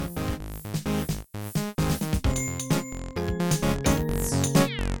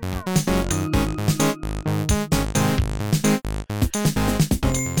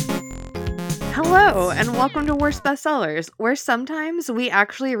and welcome to Worst Bestsellers, where sometimes we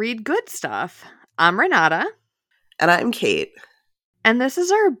actually read good stuff. I'm Renata. And I'm Kate. And this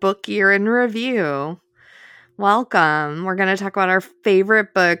is our book year in review. Welcome. We're going to talk about our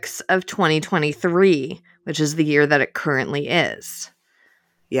favorite books of 2023, which is the year that it currently is.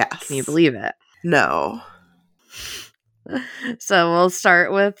 Yes. Can you believe it? No. So we'll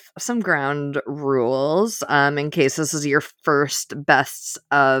start with some ground rules in case this is your first Bests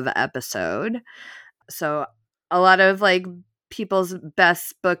of episode. So a lot of people's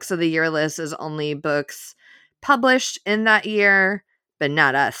best books of the year list is only books published in that year, but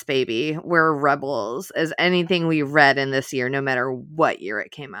not us, baby. We're rebels as anything we read in this year, no matter what year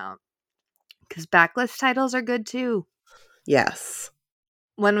it came out. Because backlist titles are good too. Yes.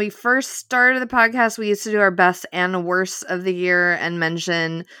 When we first started the podcast, we used to do our best and worst of the year and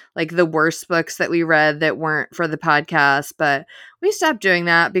mention the worst books that we read that weren't for the podcast. But we stopped doing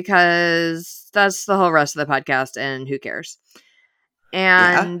that because that's the whole rest of the podcast and who cares?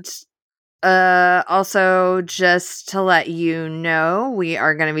 And also, just to let you know, we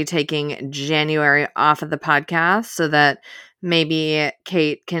are going to be taking January off of the podcast so that maybe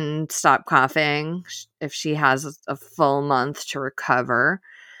Kate can stop coughing if she has a full month to recover.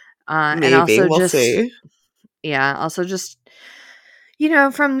 Maybe. And also we'll see. Yeah, also just,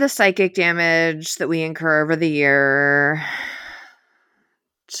 from the psychic damage that we incur over the year.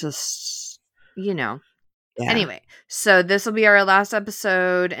 Just, Yeah. Anyway, so this will be our last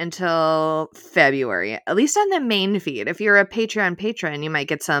episode until February, at least on the main feed. If you're a Patreon patron, you might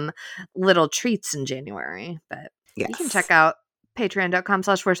get some little treats in January. But Yes. You can check out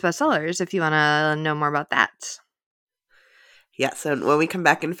patreon.com/worstbestsellers if you want to know more about that. Yes, and when we come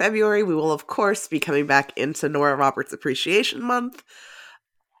back in February, we will, of course, be coming back into Nora Roberts Appreciation Month.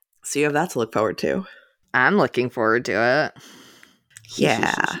 So you have that to look forward to. I'm looking forward to it.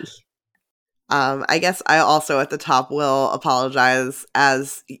 Yeah. I guess I also at the top will apologize,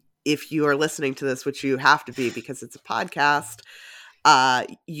 as if you are listening to this, which you have to be because it's a podcast,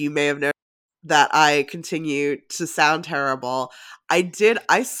 you may have noticed that I continue to sound terrible.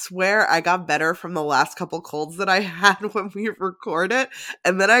 I swear I got better from the last couple colds that I had when we recorded,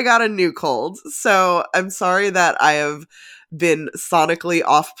 and then I got a new cold. So I'm sorry that I have been sonically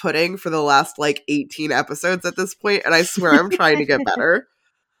off-putting for the last 18 episodes at this point, and I swear I'm trying to get better.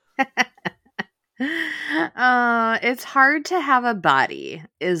 It's hard to have a body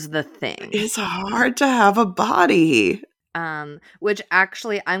is the thing. It's hard to have a body. Which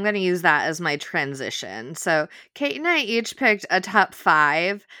actually I'm going to use that as my transition. So Kate and I each picked a top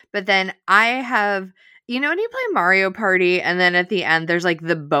 5, but then I have, when you play Mario Party and then at the end there's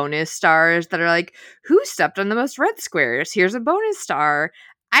the bonus stars that are who stepped on the most red squares? Here's a bonus star.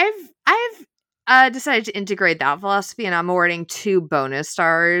 I've decided to integrate that philosophy, and I'm awarding 2 bonus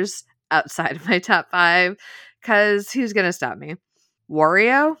stars outside of my top 5 because who's going to stop me?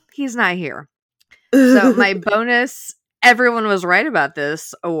 Wario? He's not here. So my bonus, everyone was right about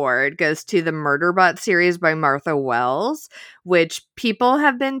this award, goes to the Murderbot series by Martha Wells, which people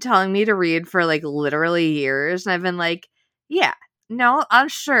have been telling me to read for literally years. And I've been yeah, no, I'm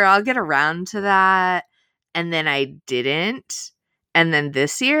sure I'll get around to that. And then I didn't. And then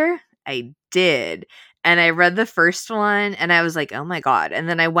this year I did. And I read the first one and I was oh my God. And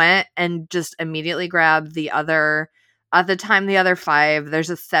then I went and just immediately grabbed the other. At the time, the other 5,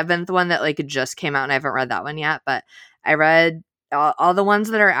 there's a 7th one that just came out, and I haven't read that one yet, but I read all the ones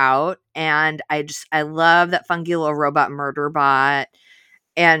that are out, and I love that funky little robot Murderbot.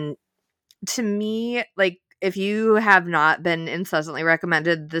 And to me, if you have not been incessantly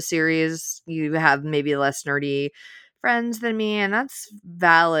recommended the series, you have maybe less nerdy friends than me, and that's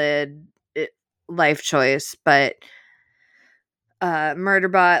valid life choice. But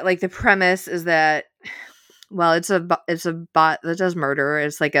Murderbot, the premise is that, well, it's a bot that does murder.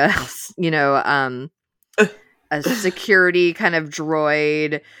 It's a security kind of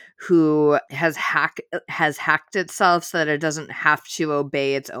droid who has hacked itself so that it doesn't have to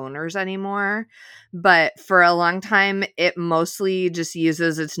obey its owners anymore. But for a long time, it mostly just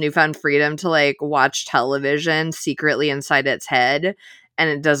uses its newfound freedom to watch television secretly inside its head, and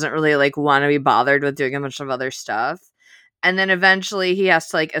it doesn't really want to be bothered with doing a bunch of other stuff. And then eventually he has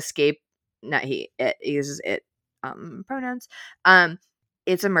to escape. Not he, it uses it pronouns.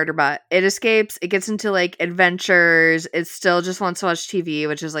 It's a murder bot. It escapes, it gets into adventures. It still just wants to watch TV,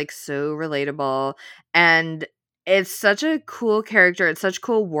 which is so relatable. And it's such a cool character. It's such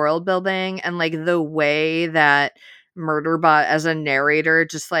cool world building, and the way that Murderbot as a narrator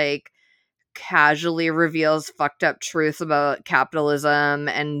just casually reveals fucked up truths about capitalism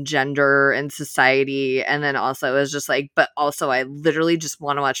and gender and society, and then also is just like, but also I literally just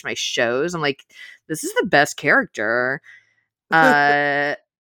want to watch my shows. I'm like, this is the best character of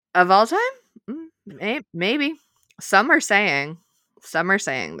all time. Maybe some are saying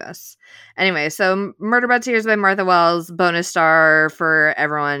this. Anyway, so Murderbot Tears by Martha Wells, bonus star for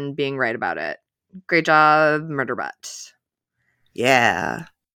everyone being right about it. Great job, Murderbot. Yeah.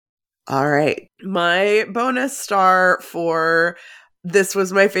 All right. My bonus star for this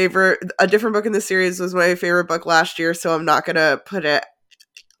was my favorite. A different book in the series was my favorite book last year, so I'm not going to put it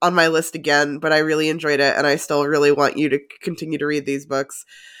on my list again, but I really enjoyed it, and I still really want you to continue to read these books.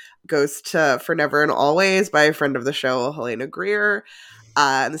 Goes to For Never and Always by a friend of the show, Helena Greer.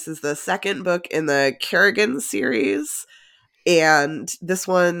 And this is the second book in the Kerrigan series. And this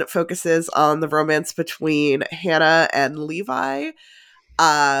one focuses on the romance between Hannah and Levi.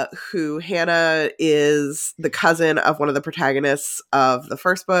 Who Hannah is the cousin of one of the protagonists of the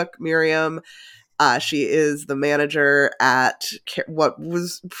first book, Miriam. She is the manager at what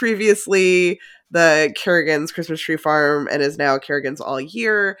was previously the Kerrigan's Christmas Tree Farm and is now Kerrigan's All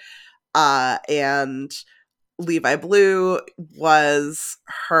Year. And Levi Blue was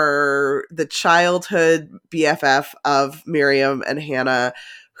the childhood BFF of Miriam and Hannah,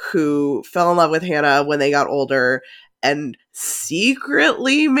 who fell in love with Hannah when they got older and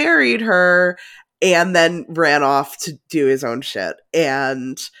secretly married her and then ran off to do his own shit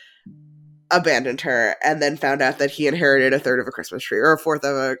and abandoned her, and then found out that he inherited a third of a Christmas tree or a fourth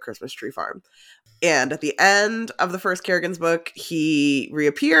of a Christmas tree farm. And at the end of the first Kerrigan's book, he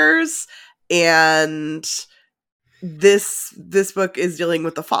reappears, and this book is dealing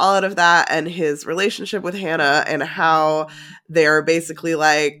with the fallout of that and his relationship with Hannah and how they're basically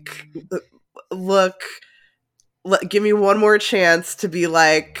like, look, give me one more chance to be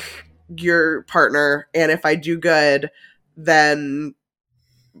like your partner, and if I do good, then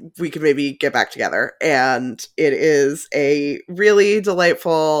we could maybe get back together. And it is a really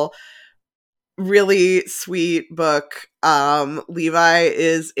delightful, really sweet book. Levi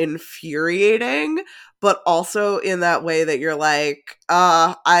is infuriating, but also in that way that you're like,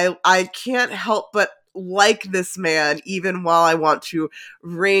 I can't help but like this man, even while I want to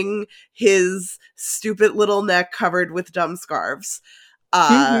wring his stupid little neck covered with dumb scarves.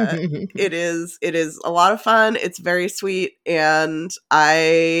 It is a lot of fun. It's very sweet, and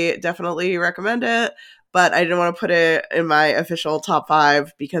I definitely recommend it. But I didn't want to put it in my official top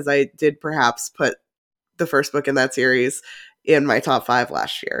 5 because I did perhaps put the first book in that series in my top 5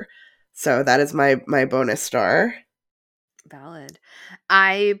 last year. So that is my bonus star. Valid.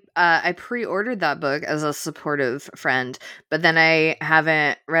 I pre-ordered that book as a supportive friend, but then I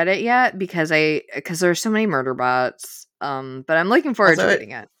haven't read it yet because there's so many Murderbots. But I'm looking forward to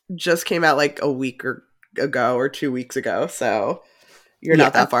reading it. Just came out like a week ago or 2 weeks ago, so you're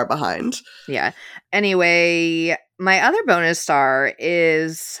not that far behind. Yeah. Anyway, my other bonus star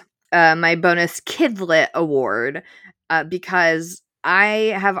is my bonus Kidlit award because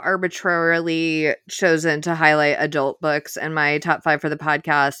I have arbitrarily chosen to highlight adult books in my top 5 for the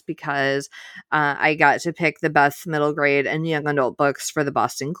podcast because I got to pick the best middle grade and young adult books for the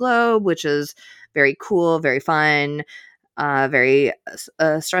Boston Globe, which is very cool, very fun, very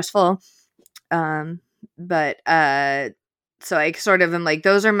stressful. So I sort of am like,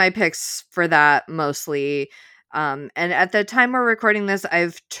 those are my picks for that mostly. And at the time we're recording this,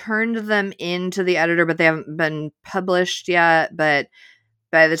 I've turned them into the editor, but they haven't been published yet. But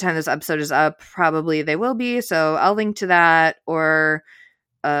by the time this episode is up, probably they will be. So I'll link to that or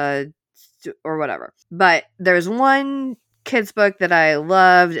whatever. But there's one kids book that I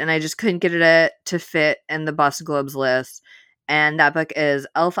loved and I just couldn't get it to fit in the Boston Globe's list. And that book is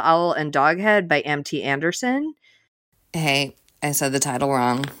Elf, Owl, and Doghead by M.T. Anderson. Hey, I said the title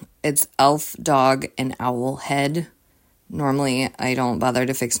wrong. It's Elf, Dog, and Owl Head. Normally, I don't bother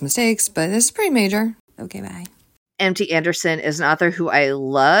to fix mistakes, but this is pretty major. Okay, bye. M.T. Anderson is an author who I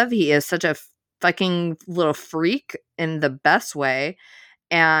love. He is such a fucking little freak in the best way.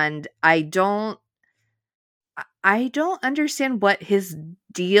 And I don't understand what his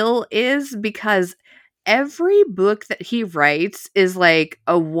deal is because every book that he writes is like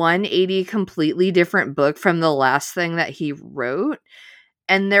a 180 completely different book from the last thing that he wrote.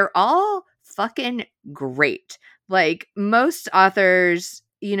 And they're all fucking great. Like most authors,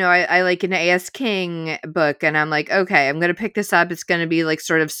 you know, I like an A.S. King book and I'm like, okay, I'm going to pick this up. It's going to be like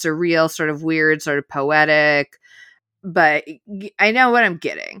sort of surreal, sort of weird, sort of poetic. But I know what I'm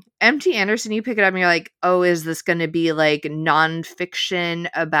getting. M.T. Anderson, you pick it up and you're like, oh, is this going to be like nonfiction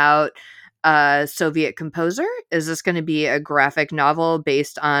about a Soviet composer? Is this going to be a graphic novel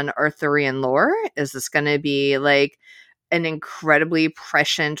based on Arthurian lore? Is this going to be like an incredibly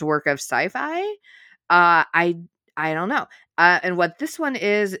prescient work of sci-fi? I don't know. And what this one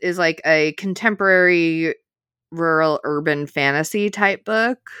is like a contemporary rural urban fantasy type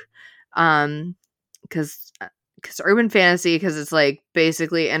book. Because urban fantasy, because it's like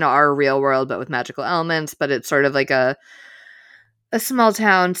basically in our real world but with magical elements, but it's sort of like a small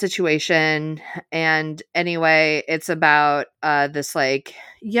town situation. And anyway, it's about this like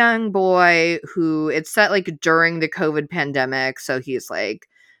young boy who, it's set like during the COVID pandemic, so he's like,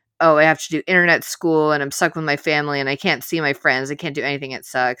 oh, I have to do internet school and I'm stuck with my family and I can't see my friends, I can't do anything, it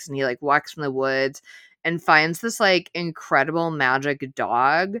sucks. And he like walks from the woods and finds this like incredible magic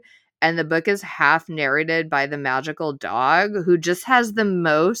dog, and the book is half narrated by the magical dog, who just has the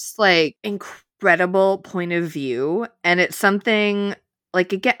most like incredible point of view. And it's something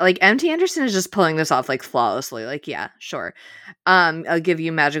like, again, like MT Anderson is just pulling this off like flawlessly. Like, yeah, sure, I'll give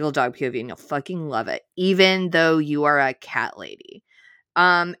you magical dog POV and you'll fucking love it, even though you are a cat lady.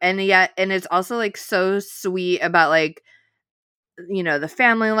 And it's also like so sweet about like, you know, the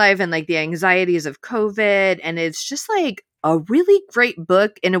family life and like the anxieties of COVID. And it's just like a really great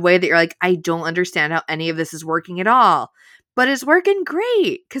book in a way that you're like, I don't understand how any of this is working at all, but it's working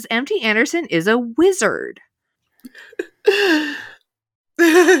great because MT Anderson is a wizard.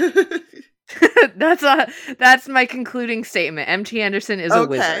 That's my concluding statement. MT Anderson is a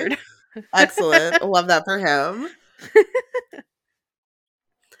wizard. Excellent. Love that for him.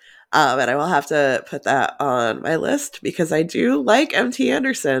 And I will have to put that on my list because I do like MT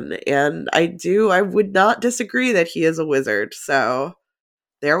Anderson, and I would not disagree that he is a wizard. So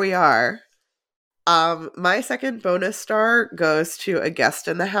there we are. My second bonus star goes to A Guest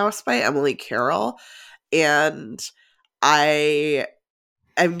in the House by Emily Carroll, and I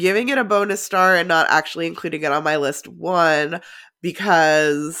am giving it a bonus star and not actually including it on my list. One,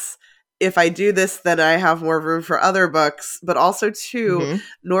 because if I do this, then I have more room for other books. But also two,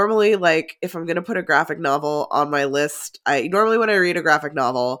 normally, like, if I'm going to put a graphic novel on my list, normally when I read a graphic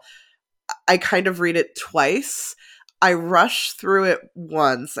novel, I kind of read it twice. I rush through it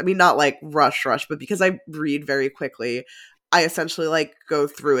once. I mean, not like rush, but because I read very quickly, I essentially like go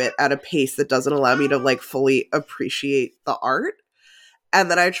through it at a pace that doesn't allow me to like fully appreciate the art. And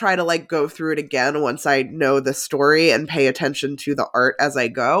then I try to like go through it again once I know the story and pay attention to the art as I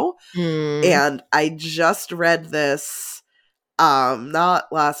go. And I just read this, not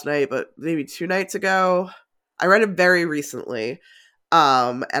last night, but maybe 2 nights ago. I read it very recently.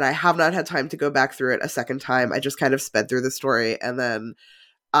 And I have not had time to go back through it a second time. I just kind of sped through the story and then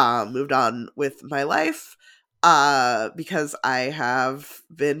moved on with my life because I have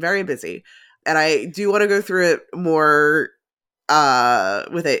been very busy. And I do want to go through it more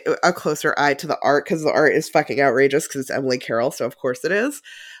with a closer eye to the art, because the art is fucking outrageous because it's Emily Carroll, so of course it is.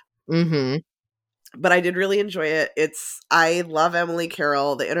 But I did really enjoy it. I love Emily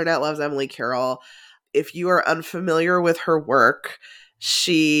Carroll. The internet loves Emily Carroll. If you are unfamiliar with her work,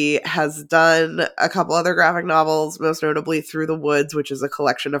 she has done a couple other graphic novels, most notably Through the Woods, which is a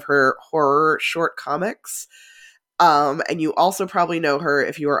collection of her horror short comics. And you also probably know her,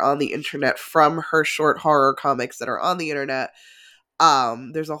 if you are on the internet, from her short horror comics that are on the internet.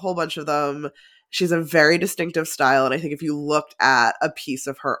 There's a whole bunch of them. She's a very distinctive style, and I think if you looked at a piece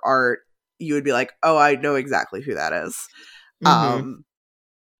of her art, you would be like, oh, I know exactly who that is.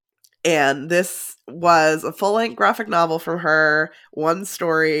 And this was a full-length graphic novel from her, one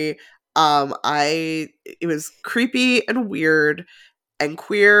story. It was creepy and weird and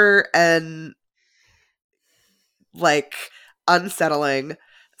queer and like unsettling.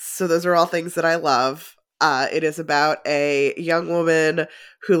 So those are all things that I love. It is about a young woman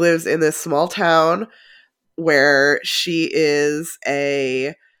who lives in this small town where she is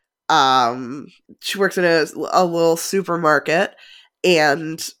she works in a little supermarket.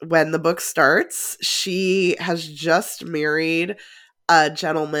 And when the book starts, she has just married a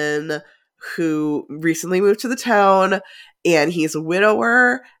gentleman who recently moved to the town, and he's a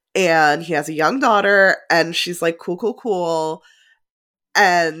widower, and he has a young daughter, and she's like, cool.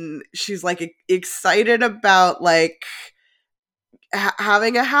 And she's like excited about like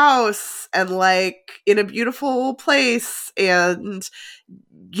having a house and like in a beautiful place and,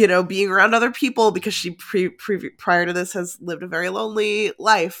 you know, being around other people, because she prior to this has lived a very lonely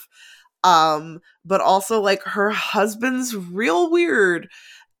life. But also like her husband's real weird.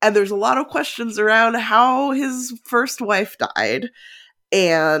 And there's a lot of questions around how his first wife died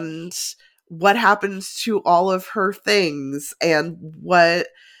and what happens to all of her things and what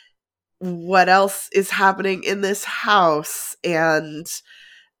else is happening in this house. And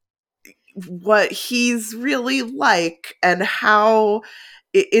what he's really like, and how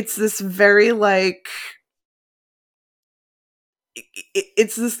it's this very like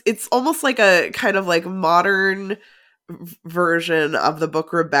it's almost like a kind of like modern version of the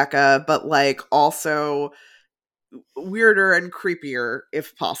book Rebecca, but like also weirder and creepier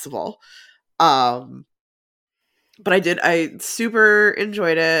if possible. But I super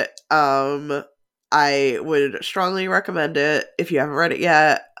enjoyed it. I would strongly recommend it if you haven't read it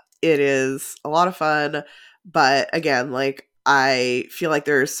yet. It is a lot of fun, but again, like I feel like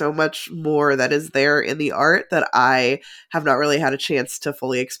there's so much more that is there in the art that I have not really had a chance to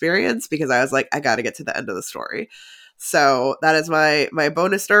fully experience because I was like, I got to get to the end of the story. So that is my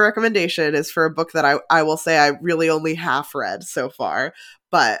bonus star recommendation, is for a book that I will say I really only half read so far,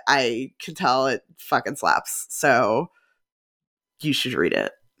 but I can tell it fucking slaps. So you should read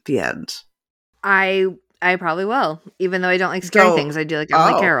it. The end. I probably will, even though I don't like scary things. I do like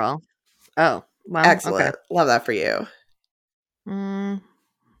Emily Carroll. Oh, well, excellent. Okay. Love that for you. I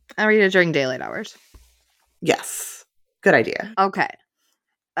read it during daylight hours. Yes. Good idea. Okay.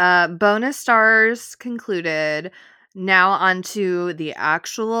 Bonus stars concluded. Now on to the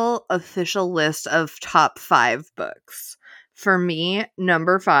actual official list of top 5 books. For me,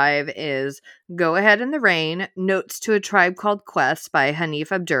 number 5 is Go Ahead in the Rain, Notes to a Tribe Called Quest by Hanif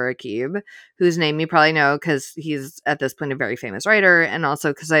Abdurraqib, whose name you probably know because he's at this point a very famous writer, and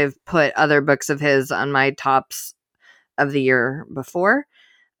also because I've put other books of his on my tops of the year before.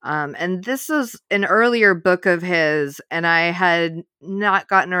 And this is an earlier book of his, and I had not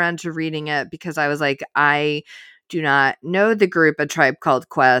gotten around to reading it because I was like, I do not know the group A Tribe Called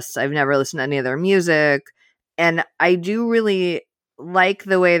Quest. I've never listened to any of their music. And I do really like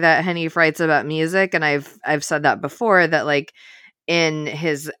the way that Hanif writes about music, and I've said that before, that like in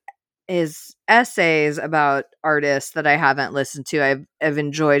his essays about artists that I haven't listened to, I've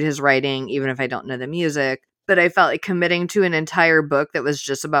enjoyed his writing even if I don't know the music. But I felt like committing to an entire book that was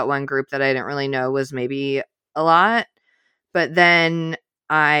just about one group that I didn't really know was maybe a lot. But then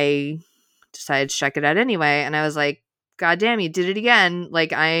I decided to check it out anyway, and I was like, God damn, you did it again.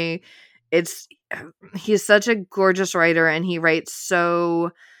 Like he's such a gorgeous writer, and he writes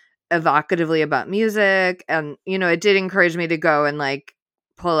so evocatively about music. And, you know, it did encourage me to go and like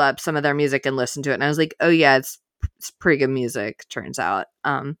pull up some of their music and listen to it. And I was like, oh yeah, it's pretty good music, turns out.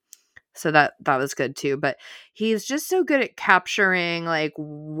 So that was good too. But he's just so good at capturing like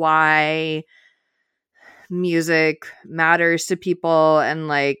why music matters to people, and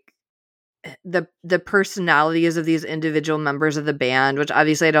like the personalities of these individual members of the band, which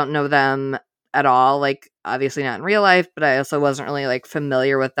obviously I don't know them at all, like obviously not in real life, but I also wasn't really like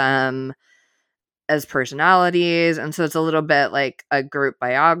familiar with them as personalities. And so it's a little bit like a group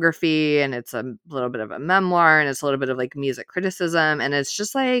biography, and it's a little bit of a memoir, and it's a little bit of like music criticism, and it's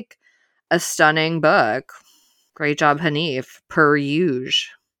just like a stunning book. Great job, Hanif, per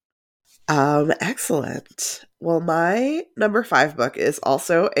usual. Excellent. Well, my number 5 book is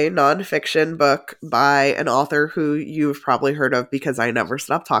also a nonfiction book by an author who you've probably heard of because I never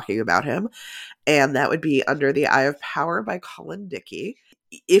stop talking about him, and that would be Under the Eye of Power by Colin Dickey.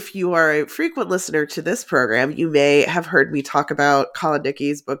 If you are a frequent listener to this program, you may have heard me talk about Colin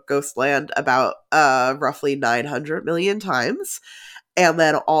Dickey's book Ghostland about roughly 900 million times. And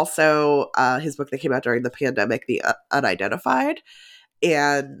then also his book that came out during the pandemic, The Unidentified.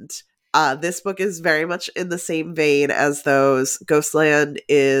 And this book is very much in the same vein as those. Ghostland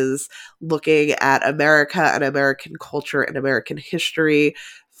is looking at America and American culture and American history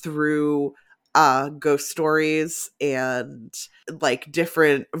through ghost stories and like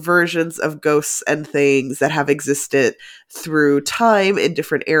different versions of ghosts and things that have existed through time in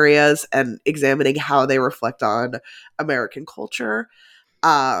different areas, and examining how they reflect on American culture.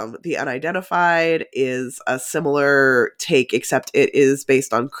 The Unidentified is a similar take, except it is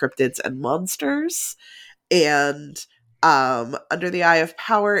based on cryptids and monsters. And Under the Eye of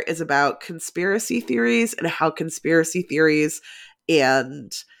Power is about conspiracy theories and how conspiracy theories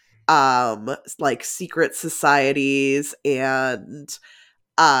and like secret societies and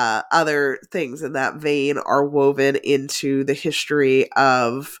other things in that vein are woven into the history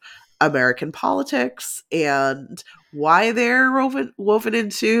of American politics and why they're woven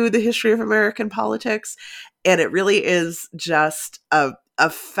into the history of American politics. And it really is just a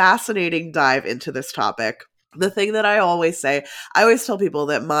fascinating dive into this topic. The thing that I always say, I always tell people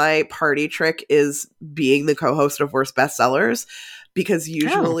that my party trick is being the co-host of Worst Bestsellers, because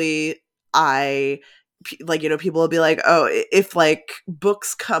usually like, you know, people will be like, oh, if like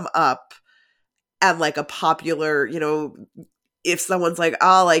books come up and like a popular, you know, if someone's like,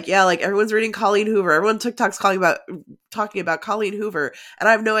 oh, like, yeah, like everyone's reading Colleen Hoover, everyone TikTok's talking about Colleen Hoover, and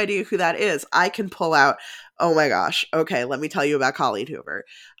I have no idea who that is, I can pull out, oh my gosh, okay, let me tell you about Colleen Hoover.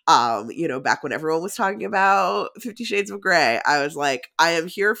 Back when everyone was talking about 50 Shades of Grey, I was like, I am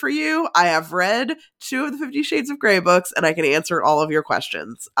here for you. I have read 2 of the 50 Shades of Grey books, and I can answer all of your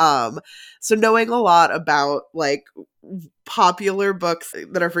questions. So knowing a lot about like popular books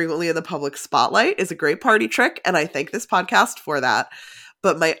that are frequently in the public spotlight is a great party trick, and I thank this podcast for that.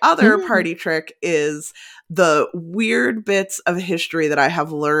 But my other party trick is the weird bits of history that I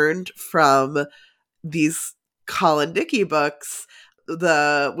have learned from these Colin Dickey books.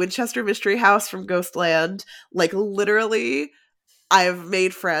 The Winchester Mystery House from Ghostland, like literally I've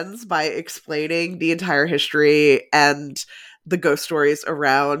made friends by explaining the entire history and the ghost stories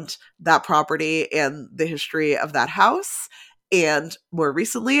around that property and the history of that house. And more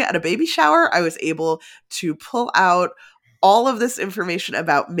recently, at a baby shower, I was able to pull out all of this information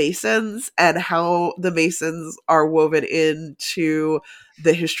about Masons and how the Masons are woven into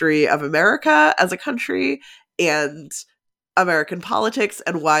the history of America as a country and American politics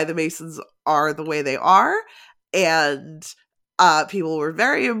and why the Masons are the way they are. And people were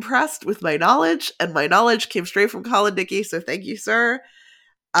very impressed with my knowledge, and my knowledge came straight from Colin Dickey. So thank you, sir,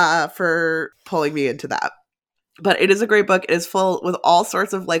 for pulling me into that. But it is a great book. It is full with all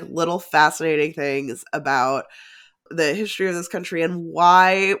sorts of like little fascinating things about the history of this country and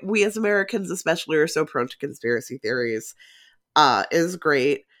why we as Americans especially are so prone to conspiracy theories. Is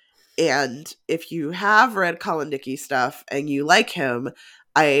great. And if you have read Colin Dickey stuff and you like him,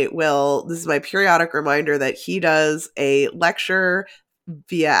 this is my periodic reminder that he does a lecture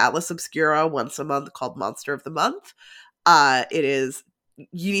via Atlas Obscura once a month called Monster of the Month. It's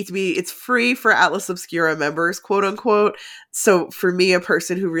free for Atlas Obscura members, quote unquote. So for me, a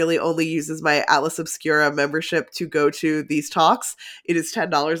person who really only uses my Atlas Obscura membership to go to these talks, it is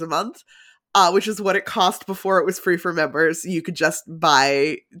 $10 a month. Which is what it cost before it was free for members. You could just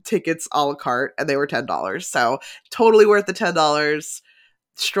buy tickets a la carte, and they were $10. So totally worth the $10.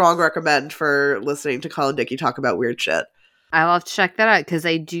 Strong recommend for listening to Colin Dickey talk about weird shit. I'll have to check that out because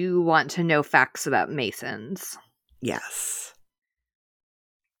I do want to know facts about Masons. Yes.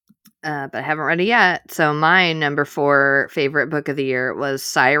 But I haven't read it yet. So my number 4 favorite book of the year was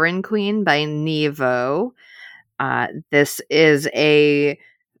Siren Queen by Nevo. This is a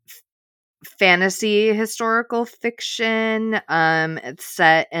fantasy historical fiction. It's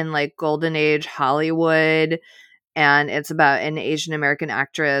set in like Golden Age Hollywood, and it's about an Asian American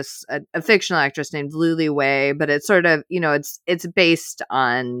actress, a fictional actress named Luli Wei, but it's sort of, it's based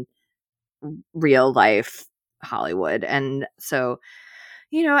on real life Hollywood. And so,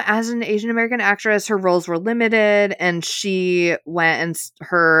 as an Asian American actress, her roles were limited, and she went and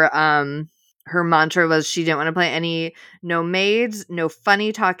her mantra was she didn't want to play no maids, no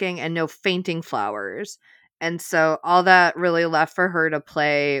funny talking, and no fainting flowers. And so all that really left for her to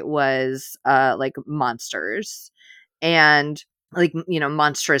play was like monsters and like,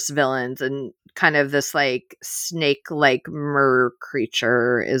 monstrous villains, and kind of this like snake-like mer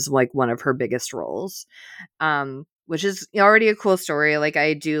creature is like one of her biggest roles. Which is already a cool story. Like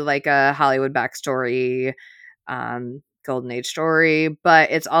I do like a Hollywood backstory, Golden Age story,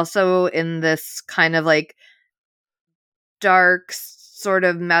 but it's also in this kind of like dark sort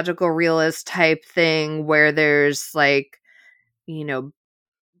of magical realist type thing where there's like,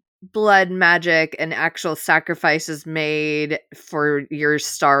 blood magic and actual sacrifices made for your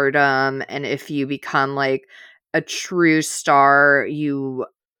stardom. And if you become like a true star, you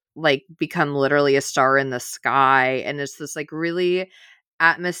like become literally a star in the sky. And it's this like really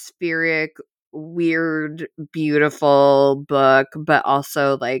atmospheric, weird, beautiful book, but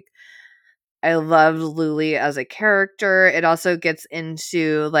also like I loved Luli as a character. It also gets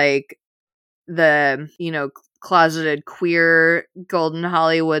into like the, closeted queer golden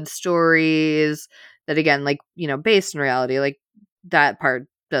Hollywood stories that again, like, based in reality, like that part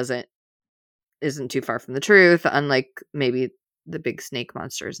isn't too far from the truth, unlike maybe the big snake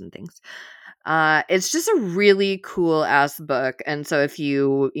monsters and things. It's just a really cool ass book. And so if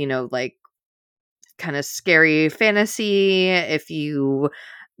you, like kind of scary fantasy, if you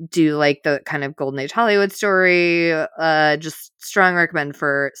do like the kind of Golden Age Hollywood story, just strong recommend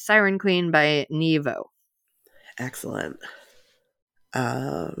for Siren Queen by Nevo. Excellent.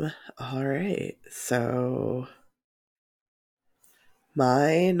 All right. So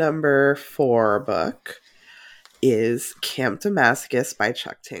my number 4 book is Camp Damascus by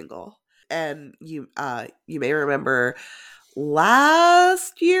Chuck Tingle. And you may remember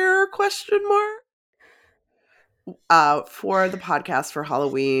last year, for the podcast for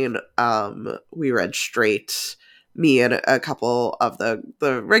Halloween, we read Straight me and a couple of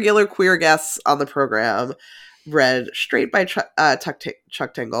the regular queer guests on the program read straight by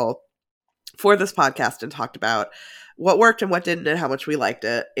Chuck Tingle for this podcast and talked about what worked and what didn't and how much we liked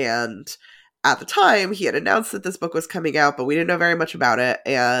it. And at the time, he had announced that this book was coming out, but we didn't know very much about it.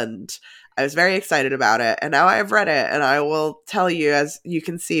 And I was very excited about it. And now I've read it, and I will tell you, as you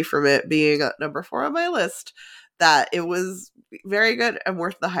can see from it being number 4 on my list, that it was very good and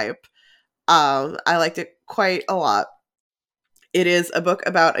worth the hype. I liked it quite a lot. It is a book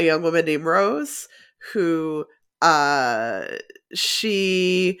about a young woman named Rose who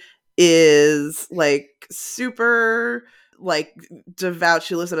she is like super like devout.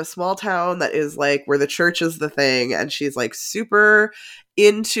 She lives in a small town that is like where the church is the thing, and she's like super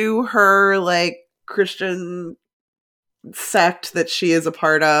into her like Christian sect that she is a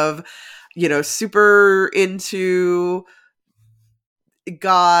part of, you know, super into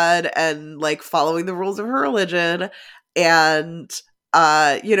God and like following the rules of her religion. And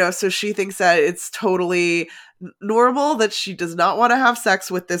you know, so she thinks that it's totally normal that she does not want to have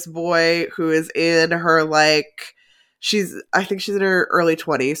sex with this boy who is in her like I think she's in her early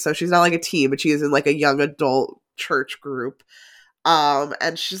 20s, so she's not like a teen, but she is in like a young adult church group.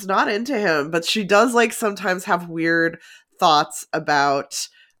 And she's not into him, but she does like sometimes have weird thoughts about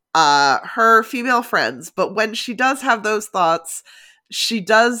her female friends. But when she does have those thoughts, she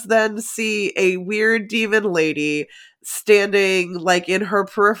does then see a weird demon lady standing like in her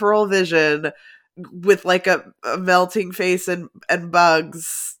peripheral vision with like a melting face and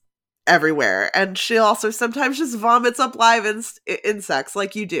bugs everywhere. And she also sometimes just vomits up live insects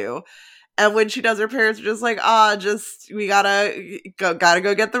like you do. And when she does, her parents are just like, we gotta go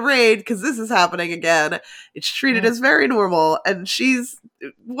get the raid because this is happening again. It's treated as very normal, and she's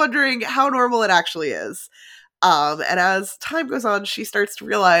wondering how normal it actually is. And as time goes on, she starts to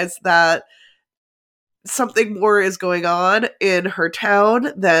realize that something more is going on in her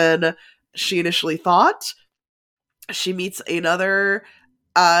town than she initially thought. She meets another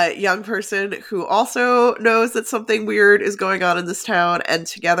young person who also knows that something weird is going on in this town, and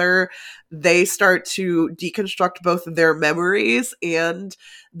together they start to deconstruct both of their memories and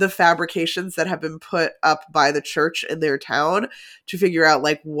the fabrications that have been put up by the church in their town to figure out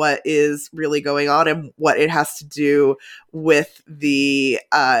like what is really going on and what it has to do with the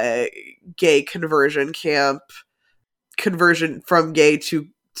gay conversion from gay to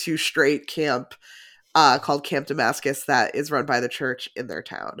straight camp called Camp Damascus that is run by the church in their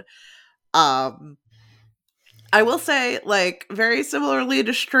town. I will say, like, very similarly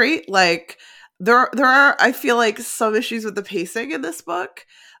to Straight, like, there are, I feel like, some issues with the pacing in this book,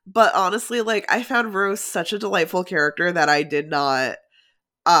 but honestly, like, I found Rose such a delightful character that I did not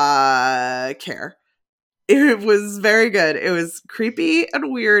care. It was very good. It was creepy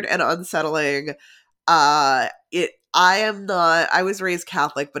and weird and unsettling. I was raised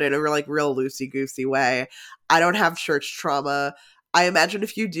Catholic, but in a like real loosey-goosey way. I don't have church trauma. I imagine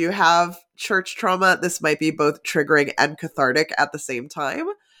if you do have church trauma, this might be both triggering and cathartic at the same time.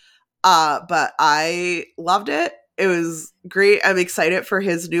 But I loved it. It was great. I'm excited for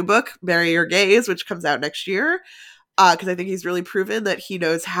his new book, Marry Your Gays, which comes out next year. Because I think he's really proven that he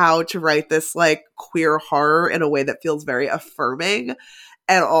knows how to write this like queer horror in a way that feels very affirming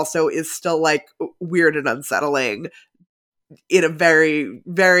and also is still like weird and unsettling in a very,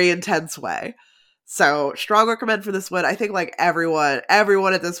 very intense way. So strong recommend for this one. I think like everyone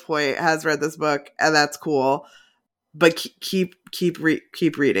at this point has read this book, and that's cool. But keep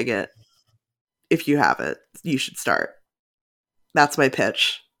reading it. If you haven't, you should start. That's my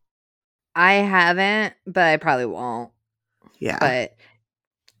pitch. I haven't, but I probably won't. Yeah. But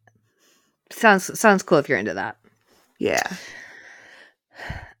sounds cool if you're into that. Yeah.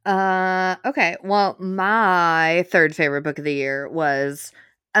 Okay. Well, my third favorite book of the year was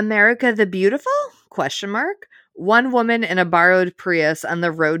America the Beautiful? ? One Woman in a Borrowed Prius on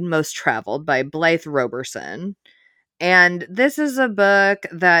the Road Most Traveled by Blythe Roberson. And this is a book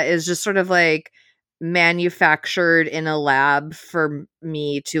that is just sort of like manufactured in a lab for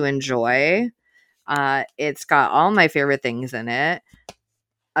me to enjoy. It's got all my favorite things in it.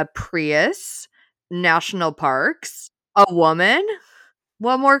 A Prius, national parks, a woman.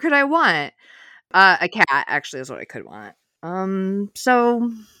 What more could I want? A cat actually is what I could want. So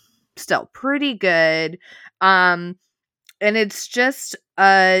still pretty good. And it's just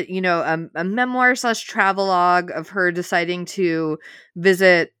a memoir / travelogue of her deciding to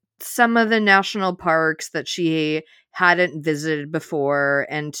visit some of the national parks that she hadn't visited before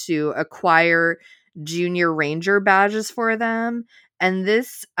and to acquire junior ranger badges for them. And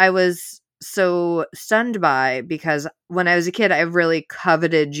this, I was so stunned by, because when I was a kid, I really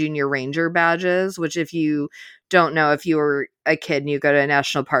coveted Junior Ranger badges, which if you don't know, if you were a kid and you go to a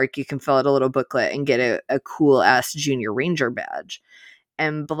national park, you can fill out a little booklet and get a cool ass Junior Ranger badge.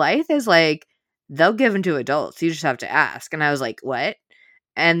 And Blythe is like, they'll give them to adults. You just have to ask. And I was like, what?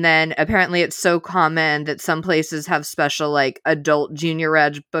 And then apparently it's so common that some places have special like adult junior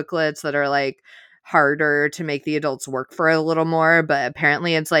reg booklets that are like harder to make the adults work for a little more. But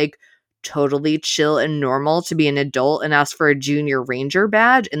apparently it's like totally chill and normal to be an adult and ask for a Junior Ranger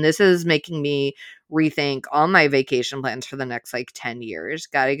badge. And this is making me rethink all my vacation plans for the next like 10 years.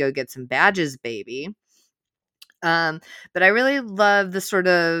 Gotta go get some badges, baby. But I really love the sort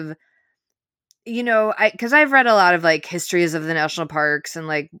of, because I've read a lot of like histories of the national parks, and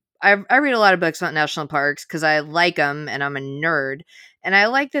like I read a lot of books about national parks because I like them and I'm a nerd. And I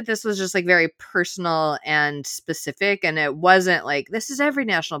like that this was just like very personal and specific, and it wasn't like this is every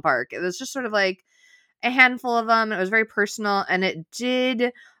national park. It was just sort of like a handful of them. It was very personal, and it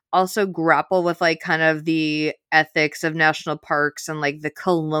did also grapple with like kind of the ethics of national parks and like the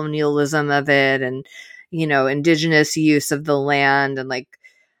colonialism of it, and indigenous use of the land, and like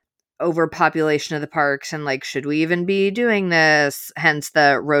overpopulation of the parks, and like, should we even be doing this? Hence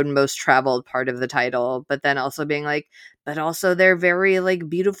the road most traveled part of the title. But then also being like, but also they're very like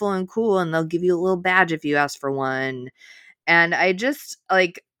beautiful and cool, and they'll give you a little badge if you ask for one. And I just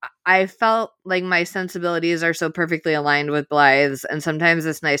like, I felt like my sensibilities are so perfectly aligned with Blythe's, and sometimes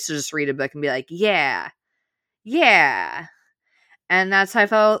it's nice to just read a book and be like, yeah. And that's how I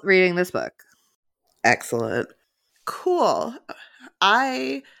felt reading this book. Excellent. Cool.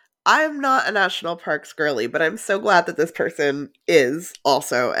 I'm not a national parks girly, but I'm so glad that this person is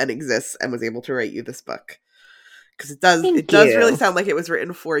also and exists and was able to write you this book. Because it does really sound like it was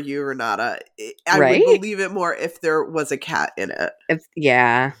written for you, Renata. I would believe it more if there was a cat in it.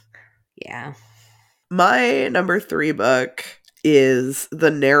 Yeah. My number 3 book is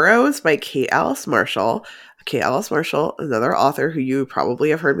The Narrows by Kate Alice Marshall. Kate Alice Marshall, another author who you probably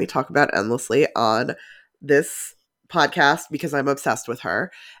have heard me talk about endlessly on this podcast because I'm obsessed with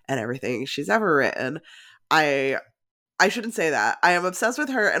her and everything she's ever written. I shouldn't say that. I am obsessed with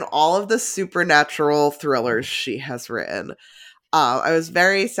her and all of the supernatural thrillers she has written. I was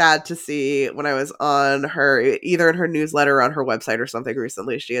very sad to see when I was on her, either in her newsletter or on her website or something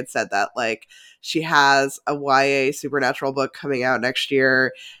recently, she had said that like she has a YA supernatural book coming out next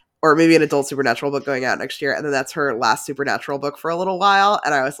year, or maybe an adult supernatural book going out next year, and then that's her last supernatural book for a little while.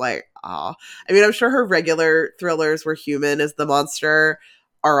 And I was like, oh. I mean, I'm sure her regular thrillers where human is the monster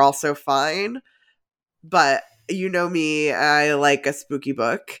are also fine, but you know me, I like a spooky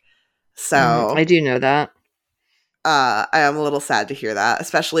book. So I do know that. I am a little sad to hear that,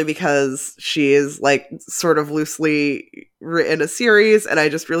 especially because she is like sort of loosely written a series, and I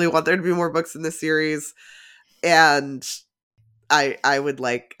just really want there to be more books in this series. And I would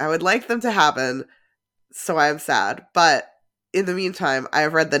like them to happen, so I am sad. But in the meantime, I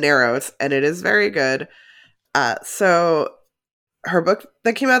have read The Narrows, and it is very good. So her book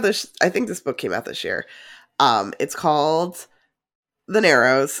that came out I think this book came out this year. It's called The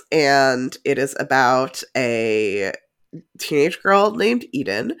Narrows, and it is about a teenage girl named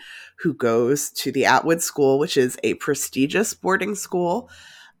Eden who goes to the Atwood School, which is a prestigious boarding school.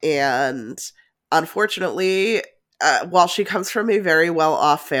 And unfortunately, while she comes from a very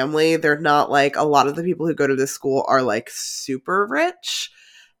well-off family, they're not like a lot of the people who go to this school are like super rich.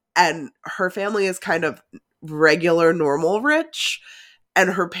 And her family is kind of regular, normal rich.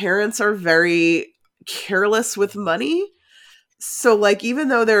 And her parents are very careless with money. So like, even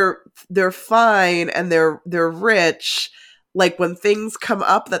though they're fine and they're rich, like when things come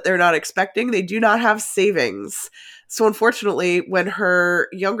up that they're not expecting, they do not have savings. So unfortunately, when her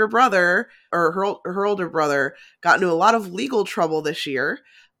younger brother or her older brother got into a lot of legal trouble this year,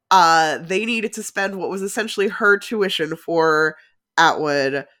 they needed to spend what was essentially her tuition for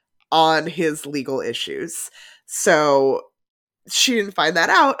Atwood on his legal issues. So she didn't find that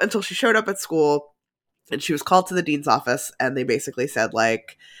out until she showed up at school. And she was called to the dean's office, and they basically said,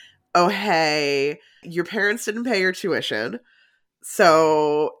 like, oh, hey, your parents didn't pay your tuition.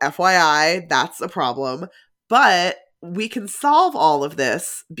 So, FYI, that's a problem. But we can solve all of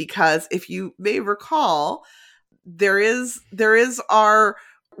this because if you may recall, there is our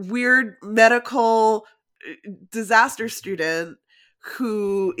weird medical disaster student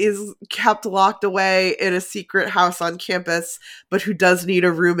who is kept locked away in a secret house on campus, but who does need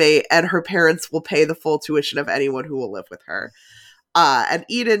a roommate, and her parents will pay the full tuition of anyone who will live with her. And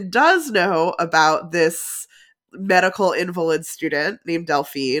Eden does know about this medical invalid student named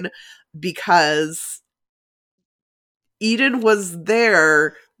Delphine because Eden was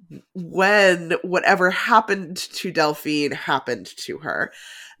there when whatever happened to Delphine happened to her.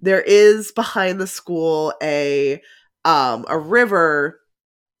 There is behind the school a river,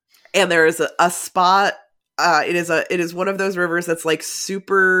 and there is a spot. It is one of those rivers that's like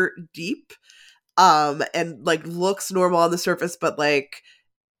super deep, and like looks normal on the surface, but like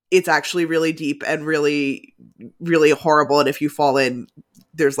it's actually really deep and really, really horrible. And if you fall in,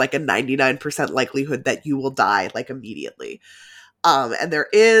 there's like a 99% likelihood that you will die like immediately. And there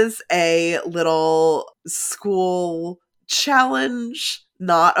is a little school challenge,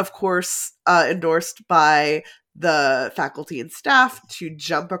 not of course endorsed by the faculty and staff, to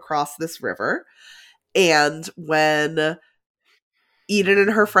jump across this river. And when Eden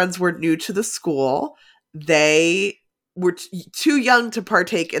and her friends were new to the school, they were too young to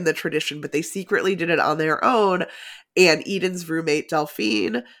partake in the tradition, but they secretly did it on their own. And Eden's roommate,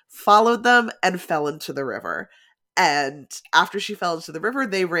 Delphine, followed them and fell into the river. And after she fell into the river,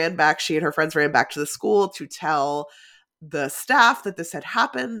 she and her friends ran back to the school to tell the staff that this had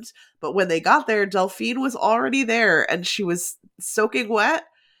happened. But when they got there, Delphine was already there, and she was soaking wet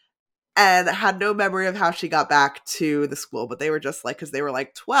and had no memory of how she got back to the school. But they were just like, because they were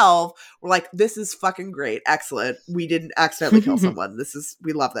like 12, we're like, this is fucking great. Excellent. We didn't accidentally kill someone.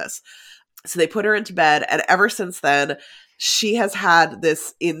 We love this. So they put her into bed. And ever since then, she has had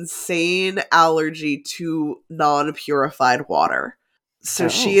this insane allergy to non-purified water. So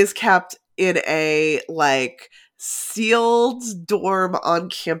she is kept in a like sealed dorm on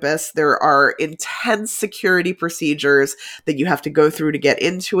campus. There are intense security procedures that you have to go through to get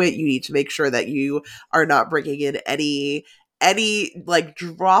into it. You need to make sure that you are not bringing in any like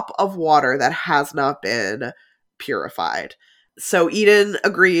drop of water that has not been purified. So Eden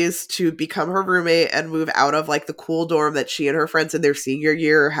agrees to become her roommate and move out of like the cool dorm that she and her friends in their senior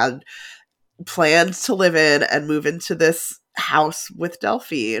year had planned to live in, and move into this house with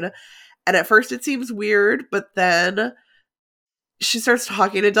Delphine. And at first it seems weird, but then she starts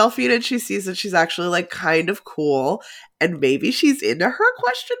talking to Delphine and she sees that she's actually like kind of cool, and maybe she's into her,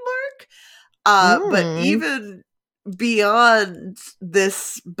 question mark. But even beyond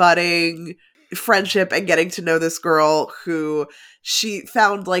this budding friendship and getting to know this girl who she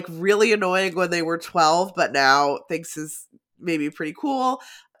found like really annoying when they were 12, but now thinks is maybe pretty cool,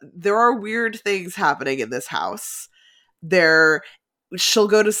 there are weird things happening in this house. She'll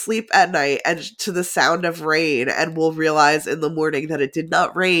go to sleep at night and to the sound of rain, and will realize in the morning that it did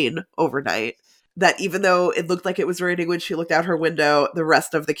not rain overnight. That even though it looked like it was raining when she looked out her window, the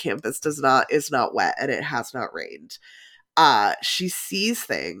rest of the campus is not wet, and it has not rained. She sees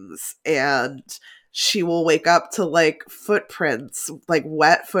things, and she will wake up to like footprints, like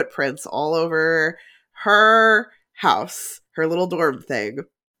wet footprints all over her house, her little dorm thing.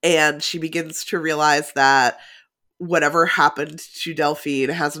 And she begins to realize that whatever happened to Delphine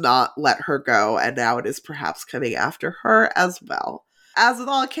has not let her go, and now it is perhaps coming after her as well. As with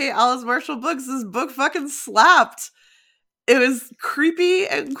all Kate Alice Marshall books, this book fucking slapped. It was creepy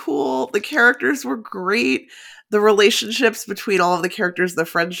and cool. The characters were great. The relationships between all of the characters, the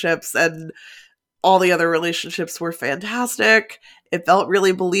friendships, and all the other relationships were fantastic. It felt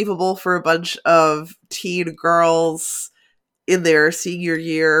really believable for a bunch of teen girls in their senior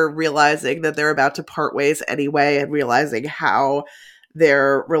year, realizing that they're about to part ways anyway, and realizing how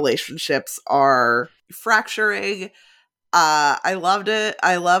their relationships are fracturing. I loved it.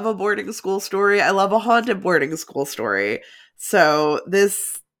 I love a boarding school story. I love a haunted boarding school story. So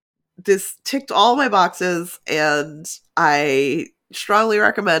this ticked all my boxes, and I strongly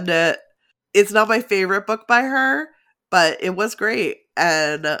recommend it. It's not my favorite book by her, but it was great,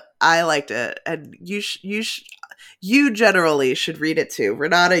 and I liked it. And you generally should read it too.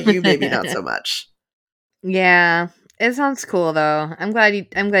 Renata, you maybe not so much. Yeah, it sounds cool though. I'm glad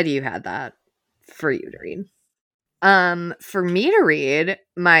you had that for you to read. For me to read,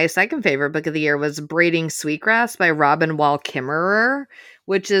 my second favorite book of the year was Braiding Sweetgrass by Robin Wall Kimmerer,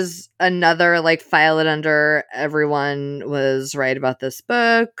 which is another like file it under everyone was right about this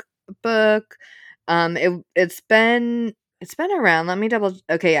book. It's been around. Let me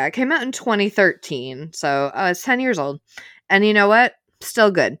okay, yeah, it came out in 2013, so it's 10 years old. And you know what?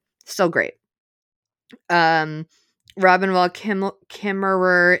 Still good. Still great. Robin Wall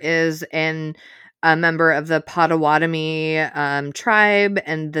Kimmerer is a member of the Potawatomi tribe,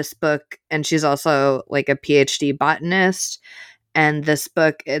 and this book, and she's also like a PhD botanist. And this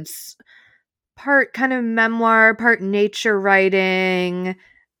book, it's part kind of memoir, part nature writing,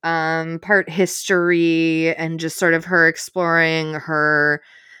 part history, and just sort of her exploring her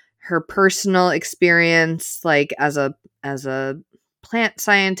personal experience, like as a plant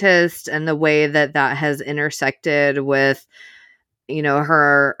scientist, and the way that has intersected with,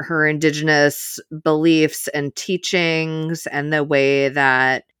 her indigenous beliefs and teachings, and the way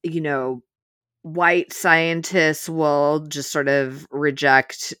that, white scientists will just sort of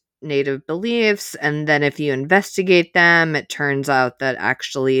reject native beliefs. And then if you investigate them, it turns out that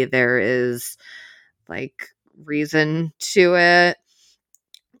actually there is like reason to it.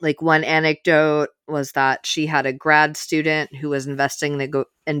 Like, one anecdote was that she had a grad student who was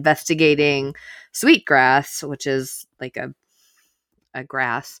investigating sweetgrass, which is like a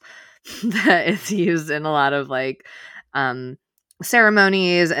grass that is used in a lot of like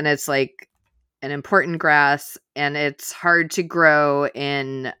ceremonies, and it's like an important grass, and it's hard to grow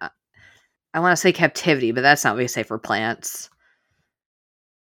in I want to say captivity, but that's not what you say for plants.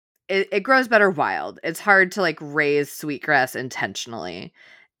 It grows better wild. It's hard to like raise sweetgrass intentionally.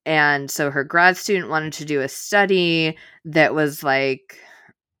 And so her grad student wanted to do a study that was like,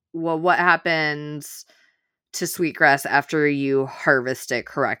 well, what happens to sweetgrass after you harvest it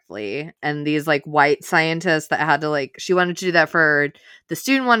correctly? And these like white scientists that had to like, she wanted to do that for, the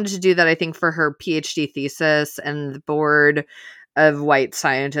student wanted to do that, I think, for her PhD thesis. And the board of white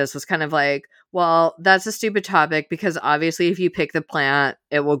scientists was kind of like, well, that's a stupid topic because obviously if you pick the plant,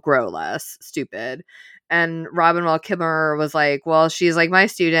 it will grow less. Stupid. And Robin Wall Kimmerer was like, well, she's like my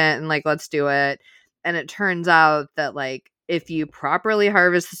student and like, let's do it. And it turns out that like, if you properly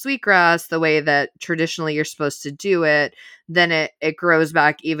harvest the sweetgrass the way that traditionally you're supposed to do it, then it grows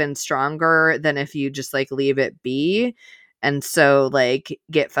back even stronger than if you just like leave it be. And so like,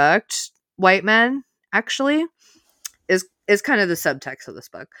 get fucked, white men, actually, is kind of the subtext of this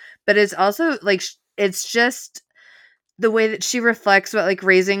book. But it's also like, it's just the way that she reflects about like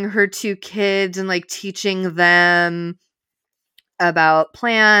raising her two kids and like teaching them about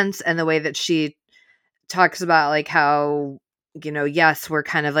plants, and the way that she talks about like how, yes, we're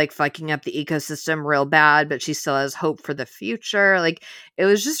kind of like fucking up the ecosystem real bad, but she still has hope for the future. Like, it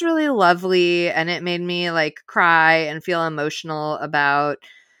was just really lovely, and it made me like cry and feel emotional about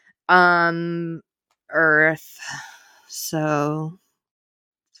Earth. So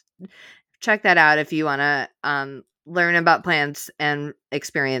check that out if you want to learn about plants and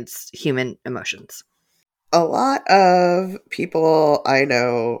experience human emotions. A lot of people I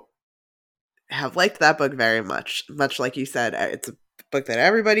know have liked that book very much. Much like you said, it's a book that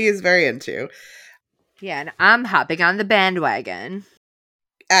everybody is very into. Yeah, and I'm hopping on the bandwagon.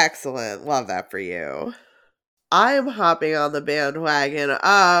 Excellent. Love that for you. I'm hopping on the bandwagon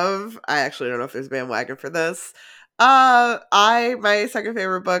of, I actually don't know if there's a bandwagon for this. My second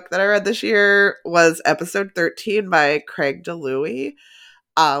favorite book that I read this year was Episode 13 by Craig DeLuey.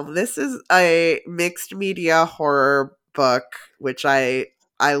 This is a mixed media horror book, which I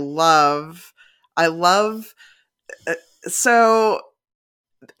love. So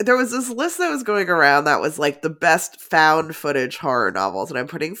there was this list that was going around that was like the best found footage horror novels, and I'm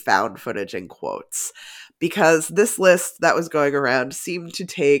putting found footage in quotes because this list that was going around seemed to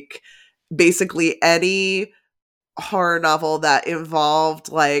take basically any horror novel that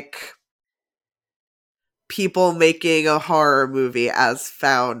involved like people making a horror movie as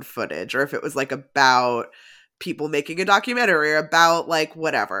found footage, or if it was like about people making a documentary or about like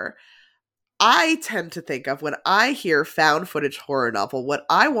whatever. I tend to think of, when I hear found footage horror novel, what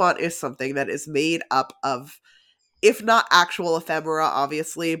I want is something that is made up of, if not actual ephemera,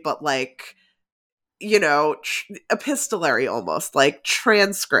 obviously, but like, epistolary almost, like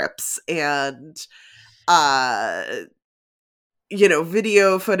transcripts and,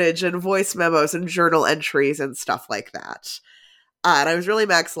 video footage and voice memos and journal entries and stuff like that. And I was really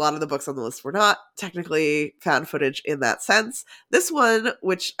mad because a lot of the books on the list were not technically found footage in that sense. This one,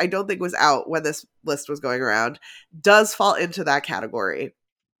 which I don't think was out when this list was going around, does fall into that category.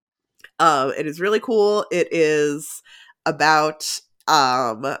 It is really cool. It is about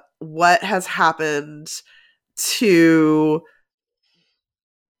what has happened to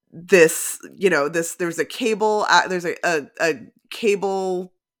this, there's a cable, there's a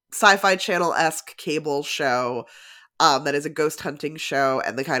cable Sci-Fi Channel-esque cable show that is a ghost hunting show,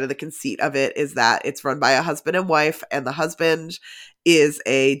 and the conceit of it is that it's run by a husband and wife, and the husband is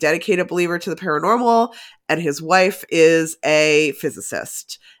a dedicated believer to the paranormal, and his wife is a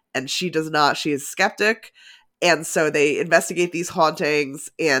physicist, and she does not. She is skeptic, and so they investigate these hauntings,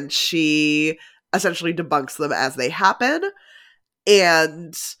 and she essentially debunks them as they happen,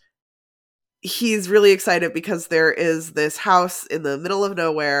 and he's really excited because there is this house in the middle of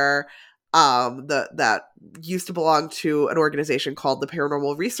nowhere that used to belong to an organization called the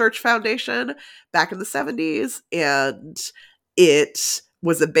Paranormal Research Foundation back in the 70s, and it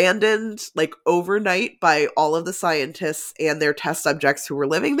was abandoned like overnight by all of the scientists and their test subjects who were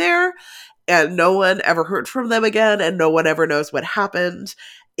living there, and no one ever heard from them again, and no one ever knows what happened.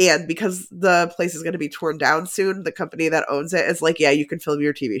 And because the place is going to be torn down soon, the company that owns it is like, yeah, you can film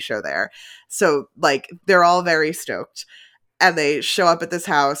your TV show there. So, like, they're all very stoked. And they show up at this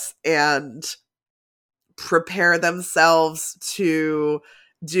house and prepare themselves to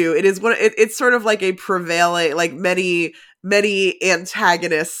do it's sort of like a prevailing, like, many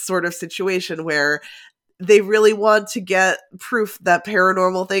antagonists sort of situation where they really want to get proof that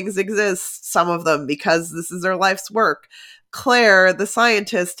paranormal things exist, some of them, because this is their life's work. Claire, the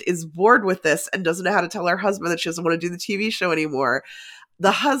scientist, is bored with this and doesn't know how to tell her husband that she doesn't want to do the TV show anymore.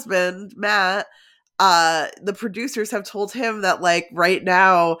 The husband, Matt, the producers have told him that, like, right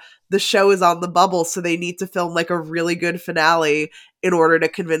now the show is on the bubble, so they need to film, like, a really good finale in order to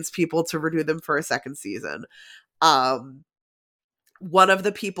convince people to renew them for a second season. One of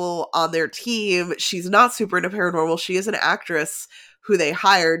the people on their team, she's not super into paranormal. She is an actress who they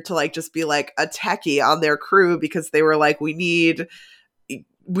hired to, like, just be like a techie on their crew, because they were like, we need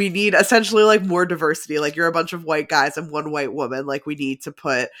essentially, like, more diversity. Like, you're a bunch of white guys and one white woman. Like, we need to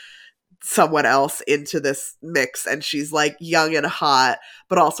put someone else into this mix. And she's, like, young and hot,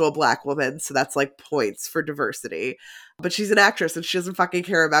 but also a black woman. So that's, like, points for diversity. But she's an actress and she doesn't fucking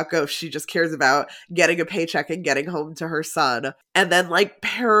care about ghosts. She just cares about getting a paycheck and getting home to her son. And then, like,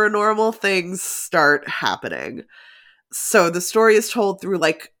 paranormal things start happening. So the story is told through,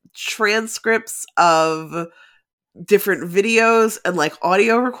 like, transcripts of different videos and, like,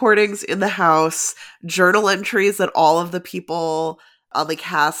 audio recordings in the house, journal entries that all of the people on the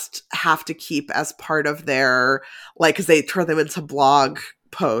cast have to keep as part of their, like, because they turn them into blog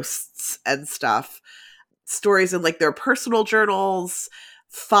posts and stuff. Stories in, like, their personal journals,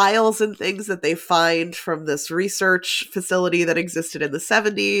 files and things that they find from this research facility that existed in the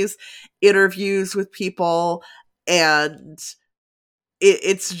 70s, interviews with people, and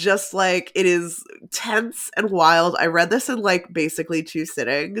it's just, like, it is tense and wild. I read this in, like, basically 2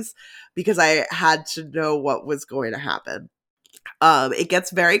 sittings because I had to know what was going to happen. It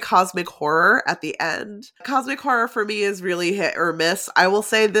gets very cosmic horror at the end. Cosmic horror for me is really hit or miss. I will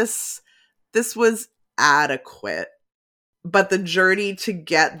say this was adequate, but the journey to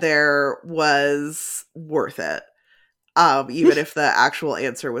get there was worth it. Even if the actual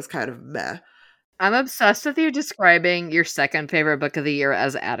answer was kind of meh. I'm obsessed with you describing your second favorite book of the year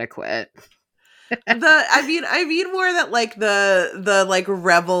as adequate. I mean more that, like, the like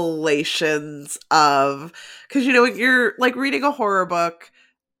revelations of, because, you know, when you're, like, reading a horror book,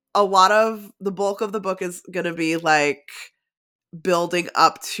 a lot of the bulk of the book is gonna be, like, building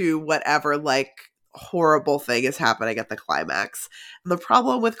up to whatever, like, horrible thing is happening at the climax. And the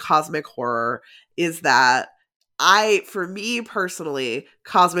problem with cosmic horror is that for me personally,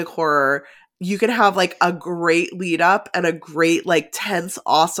 cosmic horror, you can have, like, a great lead up and a great, like, tense,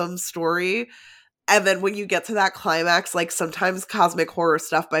 awesome story. And then when you get to that climax, like, sometimes cosmic horror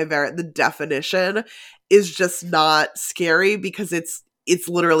stuff by the definition is just not scary because it's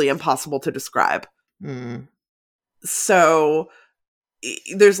literally impossible to describe. So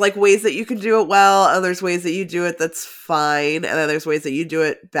there's, like, ways that you can do it well, and there's ways that you do it that's fine, and then there's ways that you do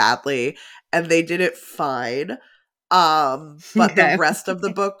it badly, and they did it fine. But the rest of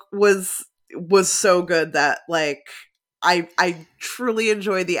the book was so good that, like, I truly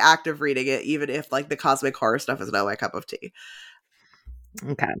enjoy the act of reading it, even if, like, the cosmic horror stuff is not my cup of tea.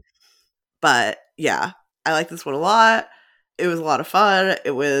 Okay. But yeah, I like this one a lot. It was a lot of fun.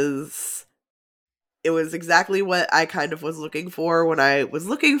 It was exactly what I kind of was looking for when I was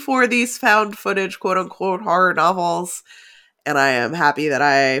looking for these found footage, quote unquote, horror novels. And I am happy that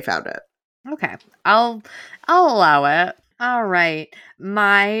I found it. Okay. I'll allow it. All right.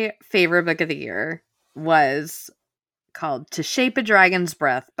 My favorite book of the year was called To Shape a Dragon's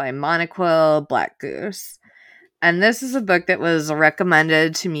Breath by Monoquill Blackgoose. And this is a book that was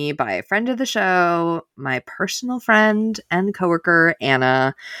recommended to me by a friend of the show, my personal friend and coworker,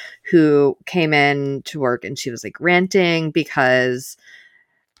 Anna, who came in to work and she was, like, ranting because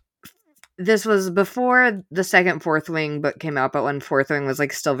this was before the second Fourth Wing book came out, but when Fourth Wing was,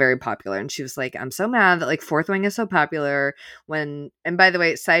 like, still very popular. And she was like, I'm so mad that, like, Fourth Wing is so popular and by the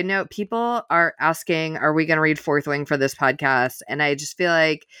way, side note, people are asking, are we going to read Fourth Wing for this podcast? And I just feel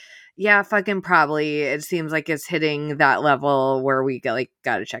like, yeah, fucking probably. It seems like it's hitting that level where we gotta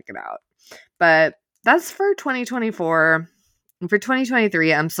check it out. But that's for 2024. And for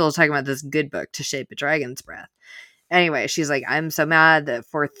 2023, I'm still talking about this good book, To Shape a Dragon's Breath. Anyway, she's like, I'm so mad that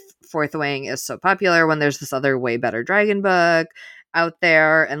Fourth Wing is so popular when there's this other way better dragon book out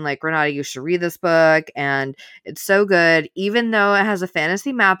there. And, like, Renata, you should read this book. And it's so good, even though it has a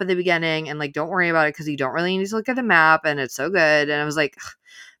fantasy map at the beginning. And, like, don't worry about it because you don't really need to look at the map. And it's so good. And I was like,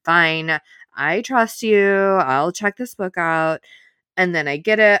 fine, I trust you. I'll check this book out. And then I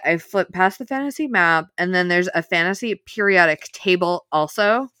get it. I flip past the fantasy map, and then there's a fantasy periodic table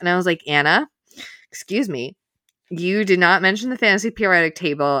also. And I was like, Anna, excuse me. You did not mention the fantasy periodic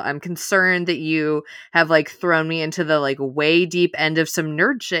table. I'm concerned that you have like thrown me into the like way deep end of some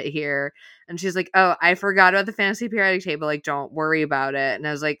nerd shit here. And she's like, oh, I forgot about the fantasy periodic table. Like, don't worry about it. And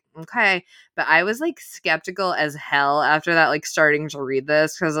I was like, okay. But I was like skeptical as hell after that, like starting to read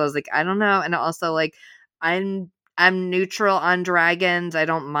this, because I was like, I don't know. And also like, I'm neutral on dragons. I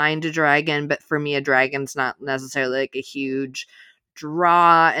don't mind a dragon, but for me, a dragon's not necessarily like a huge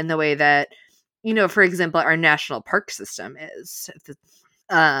draw in the way that, you know, for example, our national park system is.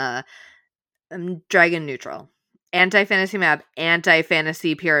 I'm dragon neutral. Anti-fantasy map,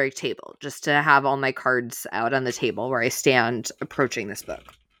 anti-fantasy periodic table, just to have all my cards out on the table where I stand approaching this book.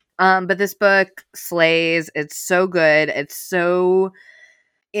 But this book slays. It's so good. It's so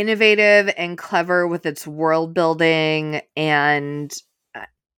innovative and clever with its world building. And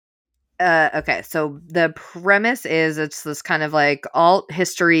okay, so the premise is it's this kind of like alt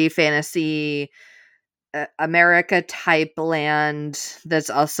history fantasy America type land that's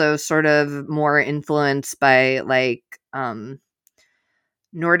also sort of more influenced by like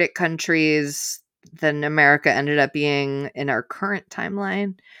Nordic countries than America ended up being in our current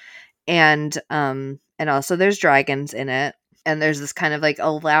timeline. And also there's dragons in it, and there's this kind of like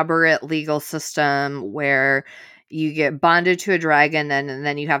elaborate legal system where you get bonded to a dragon, and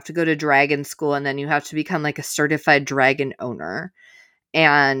then you have to go to dragon school, and then you have to become like a certified dragon owner.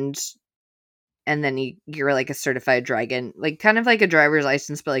 And then you're like a certified dragon, like kind of like a driver's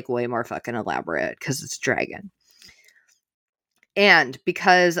license, but like way more fucking elaborate because it's a dragon. And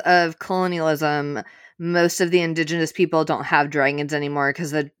because of colonialism, most of the indigenous people don't have dragons anymore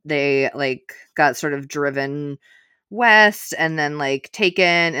because they like got sort of driven west and then like taken.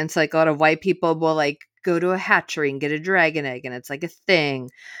 And so like a lot of white people will like go to a hatchery and get a dragon egg, and it's like a thing.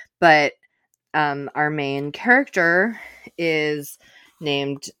 But our main character is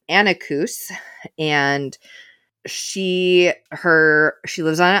named Anacus, and she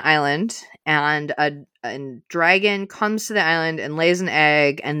lives on an island, and a dragon comes to the island and lays an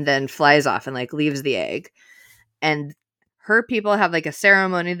egg and then flies off and like leaves the egg. And her people have like a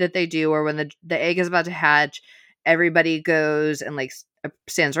ceremony that they do where when the egg is about to hatch, everybody goes and like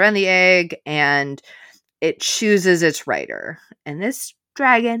stands around the egg, and it chooses its rider. And this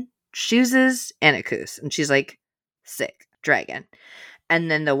dragon chooses Anacus, and she's like, sick dragon. And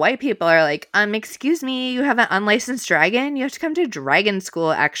then the white people are like, excuse me, you have an unlicensed dragon? You have to come to dragon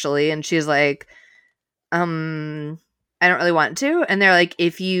school, actually. And she's like, I don't really want to. And they're like,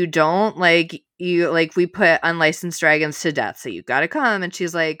 if you don't, like, we put unlicensed dragons to death, so you gotta come. And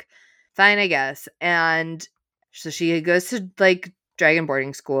she's like, fine, I guess. And so she goes to, like, dragon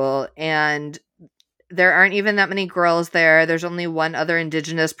boarding school, and there aren't even that many girls there. There's only one other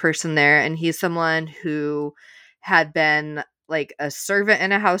indigenous person there, and he's someone who had been like a servant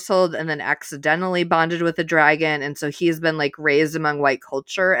in a household and then accidentally bonded with a dragon, and so he's been like raised among white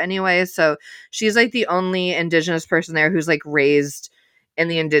culture anyway. So she's like the only indigenous person there who's like raised in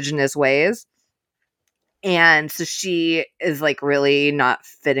the indigenous ways. And so she is like really not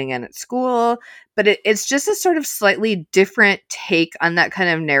fitting in at school, but it's just a sort of slightly different take on that kind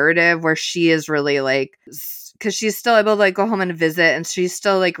of narrative where she is really like, because she's still able to like go home and visit, and she's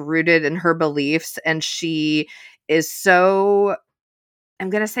still like rooted in her beliefs, and she is so, I'm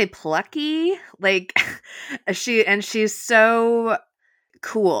gonna say plucky, like she's so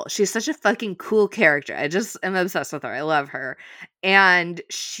cool. She's such a fucking cool character. I just am obsessed with her. I love her. And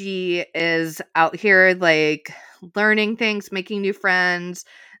she is out here like learning things, making new friends.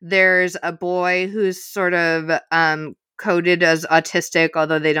 There's a boy who's sort of coded as autistic,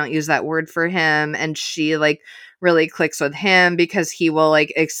 although they don't use that word for him, and she like really clicks with him because he will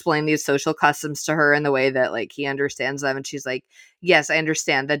like explain these social customs to her in the way that like he understands them, and she's like, yes, I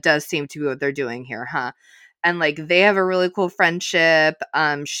understand, that does seem to be what they're doing here, huh? And like they have a really cool friendship.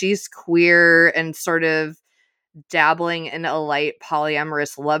 She's queer and sort of dabbling in a light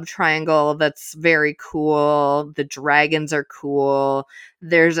polyamorous love triangle that's very cool. The dragons are cool.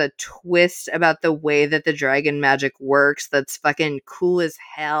 There's a twist about the way that the dragon magic works that's fucking cool as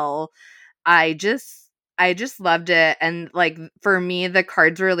hell. I just loved it. And like for me, the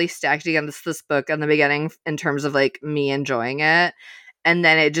cards were really stacked against this book in the beginning in terms of like me enjoying it. And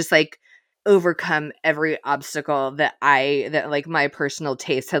then it just like overcome every obstacle that like my personal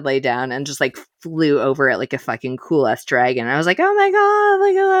taste had laid down, and just like flew over it like a fucking cool ass dragon. I was like, oh my god,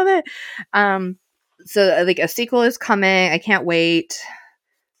 like I love it. So like a sequel is coming. I can't wait.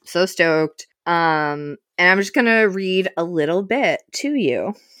 So stoked. And And I'm just going to read a little bit to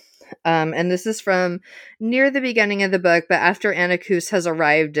you. And this is from near the beginning of the book, but after Anacus has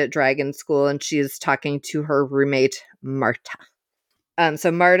arrived at Dragon School and she is talking to her roommate, Marta.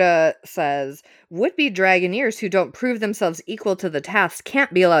 So Marta says, would-be dragoneers who don't prove themselves equal to the task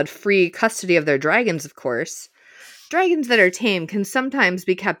can't be allowed free custody of their dragons, of course. Dragons that are tame can sometimes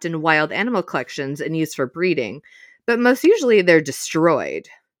be kept in wild animal collections and used for breeding, but most usually they're destroyed.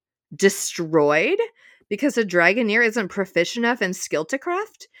 Destroyed? Because a dragoneer isn't proficient enough in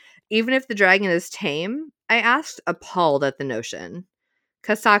skilltecraft? Even if the dragon is tame? I asked, appalled at the notion.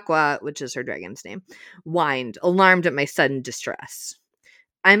 Kasakwa, which is her dragon's name, whined, alarmed at my sudden distress.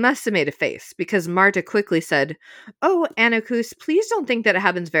 I must have made a face, because Marta quickly said, oh, Anacus, please don't think that it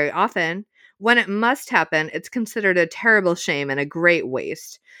happens very often. When it must happen, it's considered a terrible shame and a great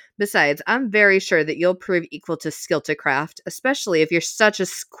waste. Besides, I'm very sure that you'll prove equal to skilltecraft, especially if you're such a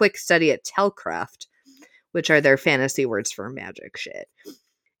quick study at tellcraft, which are their fantasy words for magic shit.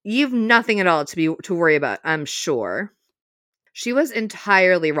 You've nothing at all to worry about, I'm sure. She was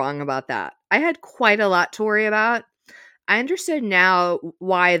entirely wrong about that. I had quite a lot to worry about. I understood now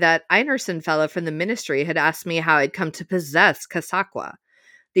why that Einarson fellow from the ministry had asked me how I'd come to possess Kasakwa.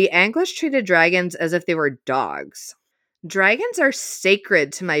 The Anglish treated dragons as if they were dogs. Dragons are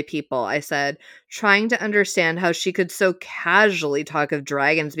sacred to my people, I said, trying to understand how she could so casually talk of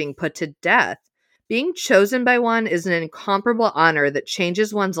dragons being put to death. Being chosen by one is an incomparable honor that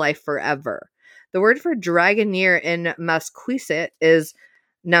changes one's life forever. The word for dragoneer in Masquisite is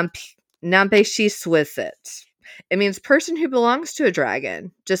Nampeshiswisit. It means person who belongs to a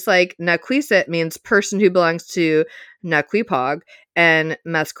dragon, just like Naquisit means person who belongs to Naquipog, and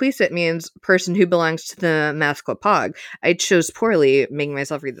Masquisite means person who belongs to the Masquipog. I chose poorly making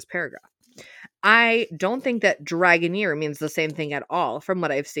myself read this paragraph. I don't think that dragoneer means the same thing at all from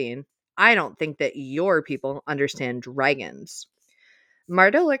what I've seen. I don't think that your people understand dragons.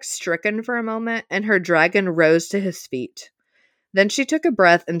 Marta looked stricken for a moment, and her dragon rose to his feet. Then she took a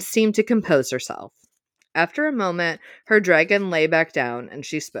breath and seemed to compose herself. After a moment, her dragon lay back down, and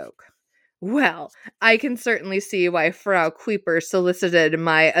she spoke. Well, I can certainly see why Frau Kuiper solicited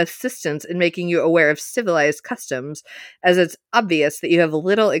my assistance in making you aware of civilized customs, as it's obvious that you have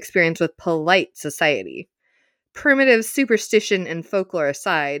little experience with polite society. Primitive superstition and folklore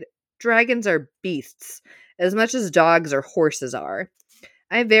aside, dragons are beasts, as much as dogs or horses are.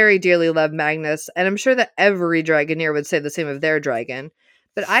 I very dearly love Magnus, and I'm sure that every dragoneer would say the same of their dragon,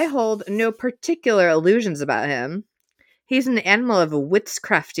 but I hold no particular illusions about him. He's an animal of a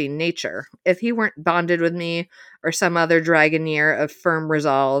witchcrafty nature. If he weren't bonded with me or some other dragoneer of firm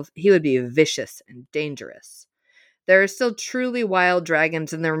resolve, he would be vicious and dangerous. There are still truly wild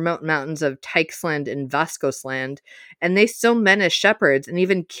dragons in the remote mountains of Teixland and Vascosland, and they still menace shepherds and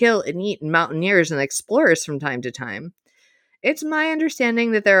even kill and eat mountaineers and explorers from time to time. It's my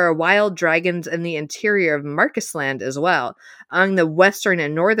understanding that there are wild dragons in the interior of Marcusland as well, on the western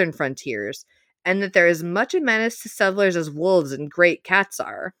and northern frontiers, and that there is much a menace to settlers as wolves and great cats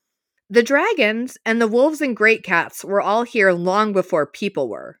are. The dragons and the wolves and great cats were all here long before people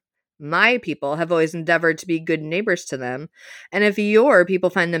were. My people have always endeavored to be good neighbors to them, and if your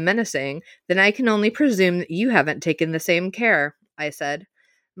people find them menacing, then I can only presume that you haven't taken the same care, I said.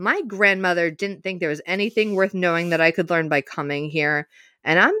 My grandmother didn't think there was anything worth knowing that I could learn by coming here,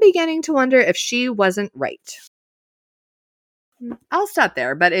 and I'm beginning to wonder if she wasn't right. I'll stop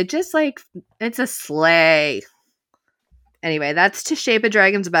there, but it's a sleigh. Anyway, that's To Shape a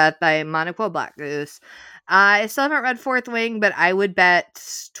Dragon's Breath by Monaco Blackgoose. I still haven't read Fourth Wing, but I would bet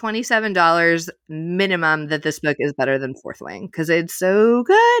 $27 minimum that this book is better than Fourth Wing, because it's so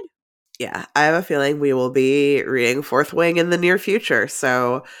good. Yeah, I have a feeling we will be reading Fourth Wing in the near future,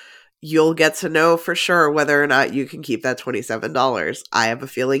 so you'll get to know for sure whether or not you can keep that $27. I have a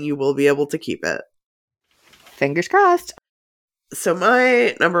feeling you will be able to keep it. Fingers crossed. So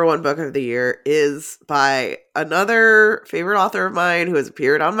my number one book of the year is by another favorite author of mine who has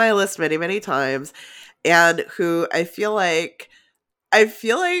appeared on my list many, many times, and who I feel like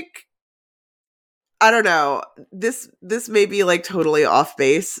I don't know, this may be like totally off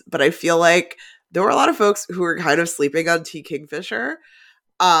base, but I feel like there were a lot of folks who were kind of sleeping on T. Kingfisher,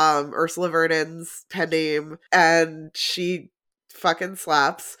 Ursula Vernon's pen name, and she fucking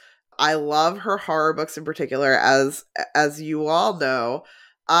slaps. I love her horror books in particular, as you all know.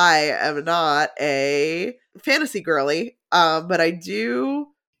 I am not a fantasy girly, but I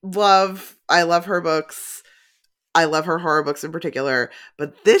love her books. I love her horror books in particular,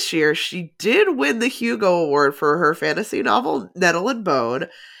 but this year she did win the Hugo Award for her fantasy novel, Nettle and Bone,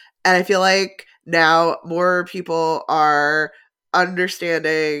 and I feel like now more people are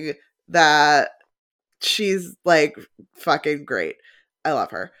understanding that she's like fucking great. I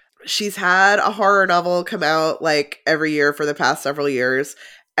love her. She's had a horror novel come out like every year for the past several years.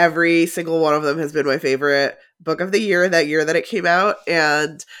 Every single one of them has been my favorite book of the year that it came out,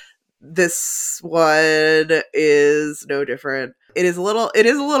 and this one is no different. It is a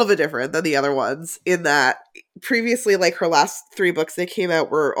little bit different than the other ones in that previously, like, her last 3 books that came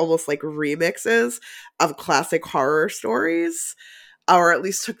out were almost like remixes of classic horror stories, or at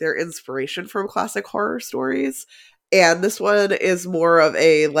least took their inspiration from classic horror stories. And this one is more of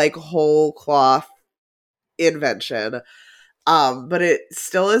a like whole cloth invention. But it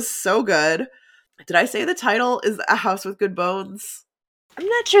still is so good. Did I say the title is A House with Good Bones? I'm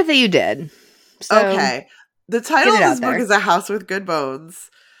not sure that you did. So okay. The title of this book is A House with Good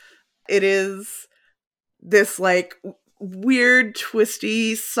Bones. It is this like weird,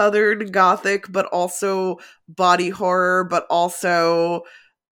 twisty, southern gothic, but also body horror, but also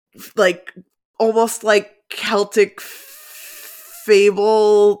like almost like Celtic fable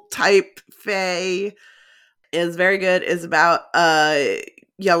type fae. Is very good. Is about a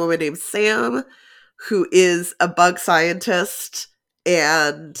young woman named Sam who is a bug scientist,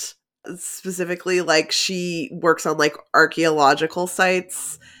 and specifically like she works on like archaeological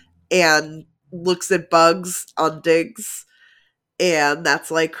sites and looks at bugs on digs, and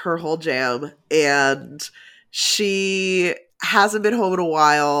that's like her whole jam. And she hasn't been home in a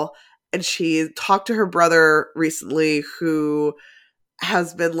while, and she talked to her brother recently who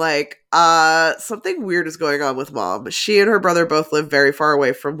has been like, something weird is going on with mom. She and her brother both live very far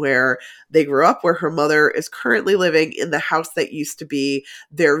away from where they grew up, where her mother is currently living in the house that used to be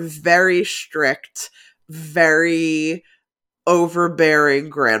their very strict, very overbearing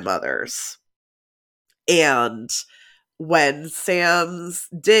grandmother's. And when Sam's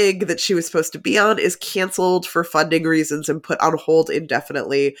dig that she was supposed to be on is canceled for funding reasons and put on hold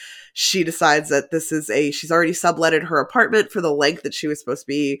indefinitely, she decides that she's already subletted her apartment for the length that she was supposed to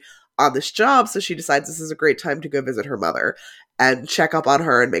be on this job, so she decides this is a great time to go visit her mother and check up on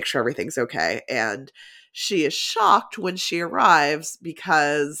her and make sure everything's okay. And she is shocked when she arrives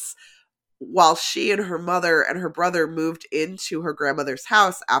because while she and her mother and her brother moved into her grandmother's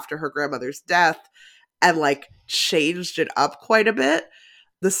house after her grandmother's death and like changed it up quite a bit,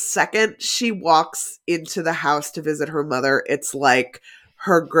 the second she walks into the house to visit her mother, it's like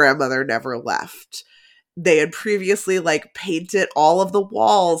her grandmother never left. They had previously like painted all of the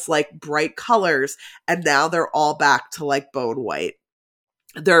walls like bright colors, and now they're all back to like bone white.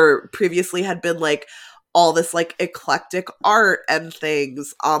 There previously had been like all this like eclectic art and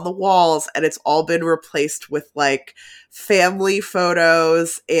things on the walls, and it's all been replaced with like family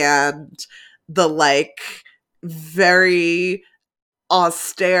photos and the like very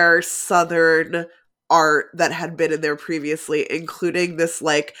austere southern art that had been in there previously, including this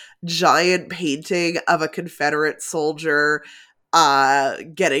like giant painting of a Confederate soldier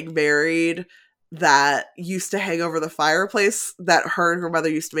getting married that used to hang over the fireplace that her and her mother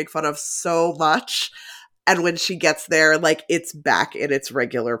used to make fun of so much. And when she gets there, like, it's back in its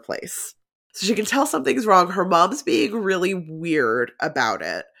regular place. So she can tell something's wrong. Her mom's being really weird about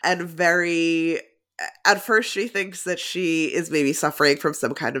it and very... At first, she thinks that she is maybe suffering from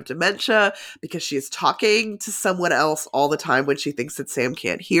some kind of dementia because she is talking to someone else all the time when she thinks that Sam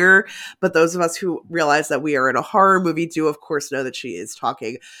can't hear. But those of us who realize that we are in a horror movie do, of course, know that she is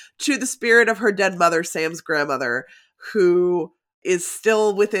talking to the spirit of her dead mother, Sam's grandmother, who is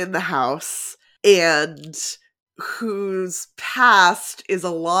still within the house and whose past is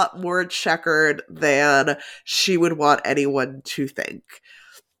a lot more checkered than she would want anyone to think.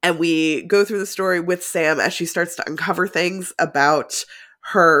 And we go through the story with Sam as she starts to uncover things about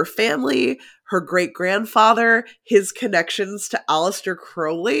her family, her great-grandfather, his connections to Aleister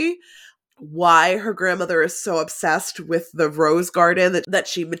Crowley, why her grandmother is so obsessed with the rose garden that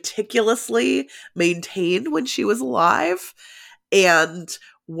she meticulously maintained when she was alive, and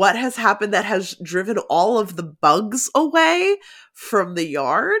what has happened that has driven all of the bugs away from the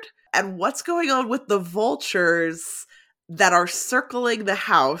yard, and what's going on with the vultures that are circling the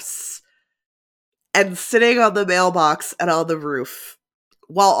house and sitting on the mailbox and on the roof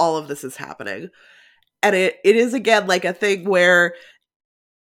while all of this is happening. And it is, again, like a thing where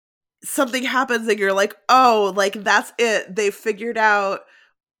something happens and you're like, oh, like, that's it. They figured out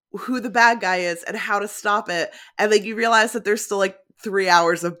who the bad guy is and how to stop it. And then you realize that there's still like 3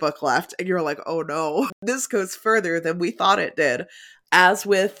 hours of book left. And you're like, oh no, this goes further than we thought it did. As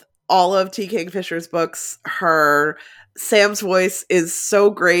with all of T. Kingfisher's books, Sam's voice is so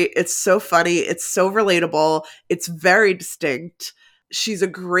great. It's so funny. It's so relatable. It's very distinct. She's a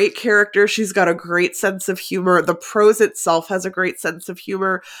great character. She's got a great sense of humor. The prose itself has a great sense of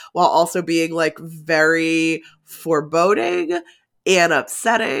humor while also being like very foreboding and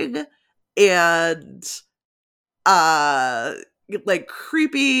upsetting and like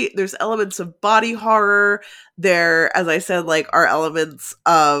creepy. There's elements of body horror. There, as I said, like are elements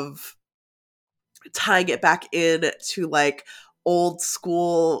of tying it back in to like old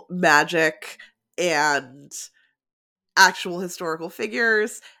school magic and actual historical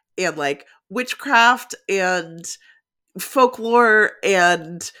figures and like witchcraft and folklore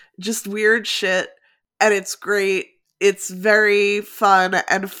and just weird shit. And it's great. It's very fun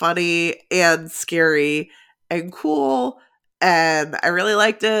and funny and scary and cool. And I really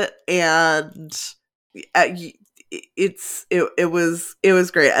liked it. And it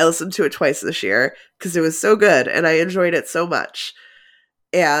was great. I listened to it twice this year because it was so good and I enjoyed it so much.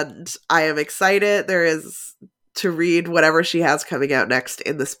 And I am excited. There is to read whatever she has coming out next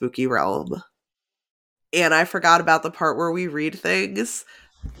in the spooky realm. And I forgot about the part where we read things.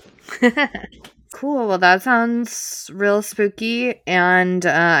 Cool. Well, that sounds real spooky. And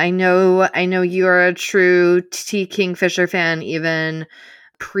I know you are a true T. Kingfisher fan, even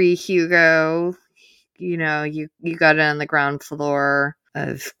pre-Hugo. You know, you got it on the ground floor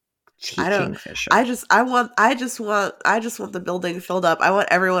of T. Kingfisher. I just want the building filled up. I want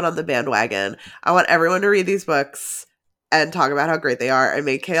everyone on the bandwagon. I want everyone to read these books and talk about how great they are. I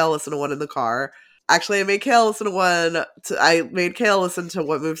made Kale listen to one in the car. Actually, I made Kale listen to one. I made Kale listen to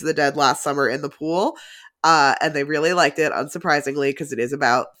What Moves the Dead last summer in the pool, and they really liked it, unsurprisingly, because it is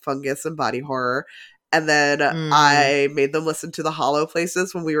about fungus and body horror. And then I made them listen to The Hollow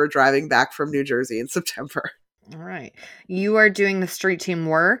Places when we were driving back from New Jersey in September. All right. You are doing the street team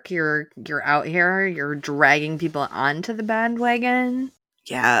work. You're out here. You're dragging people onto the bandwagon.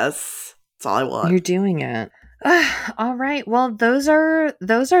 Yes. That's all I want. You're doing it. All right. Well, those are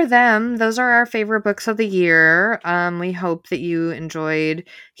them. Those are our favorite books of the year. We hope that you enjoyed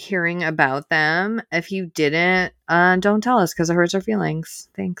hearing about them. If you didn't, don't tell us because it hurts our feelings.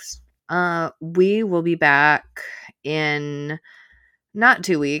 Thanks. We will be back in not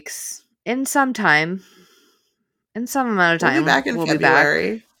 2 weeks, in some time. In some amount of time. We'll be back in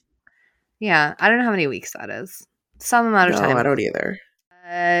February. Yeah, I don't know how many weeks that is. Some amount of time. No, I don't either.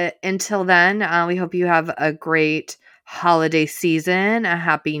 Until then, we hope you have a great holiday season, a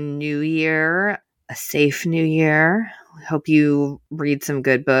happy new year, a safe new year. We hope you read some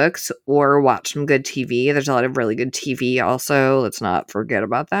good books or watch some good TV. There's a lot of really good TV also. Let's not forget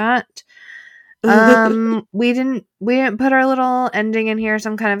about that. We didn't put our little ending in here,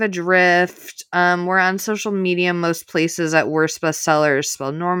 some kind of a drift. We're on social media, most places at Worst Bestsellers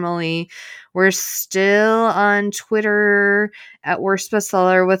spelled normally. We're still on Twitter at Worst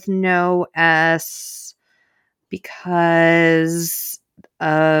Bestseller with no S because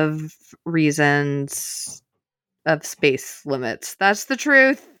of reasons of space limits. That's the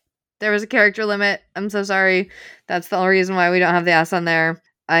truth. There was a character limit. I'm so sorry. That's the only reason why we don't have the S on there.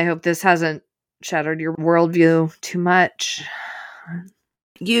 I hope this hasn't shattered your worldview too much.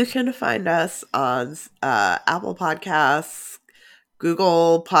 You can find us on Apple Podcasts,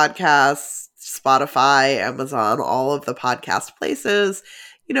 Google Podcasts, Spotify, Amazon, all of the podcast places.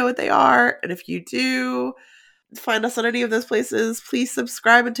 You know what they are. And if you do find us on any of those places, please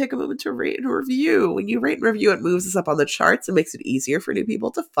subscribe and take a moment to rate and review. When you rate and review, it moves us up on the charts and makes it easier for new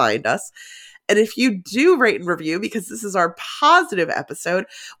people to find us. And if you do rate and review, because this is our positive episode,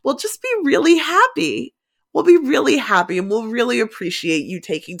 we'll just be really happy. We'll be really happy and we'll really appreciate you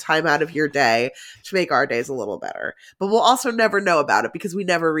taking time out of your day to make our days a little better. But we'll also never know about it because we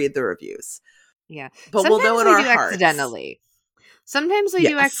never read the reviews. Yeah. But sometimes we'll know in our hearts. Accidentally. Sometimes we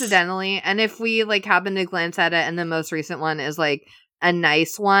do accidentally. And if we like happen to glance at it and the most recent one is like a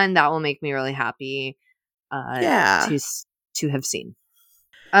nice one, that will make me really happy to have seen.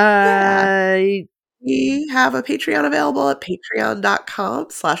 We have a Patreon available at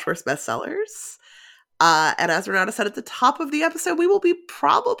patreon.com/worstbestsellers. And as Renata said at the top of the episode, we will be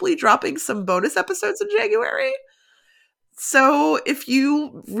probably dropping some bonus episodes in January. So if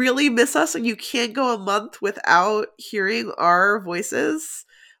you really miss us and you can't go a month without hearing our voices,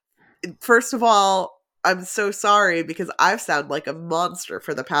 first of all, I'm so sorry because I've sounded like a monster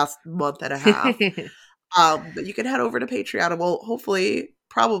for the past month and a half. But you can head over to Patreon and we'll hopefully,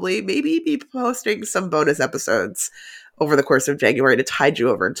 probably, maybe be posting some bonus episodes over the course of January to tide you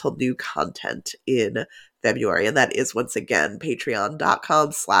over until new content in February. And that is, once again,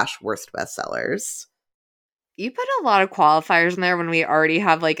 patreon.com/worstbestsellers. You put a lot of qualifiers in there when we already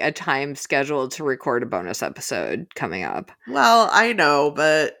have like a time scheduled to record a bonus episode coming up. Well, I know,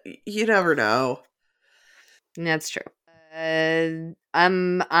 but you never know. That's true.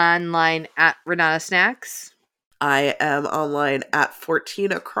 I'm online at Renata Snacks. I am online at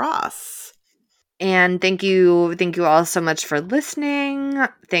 14 Across. And thank you all so much for listening.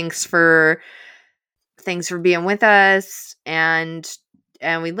 Thanks for being with us, and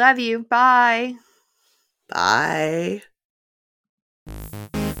we love you. Bye. Bye.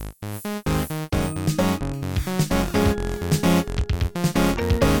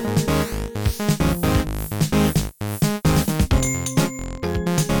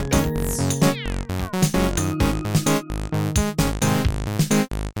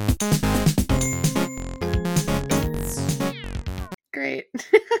 Great.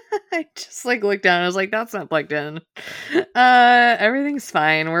 I just looked down. I was like, that's not plugged in. Everything's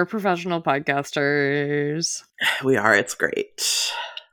fine. We're professional podcasters. We are. It's great.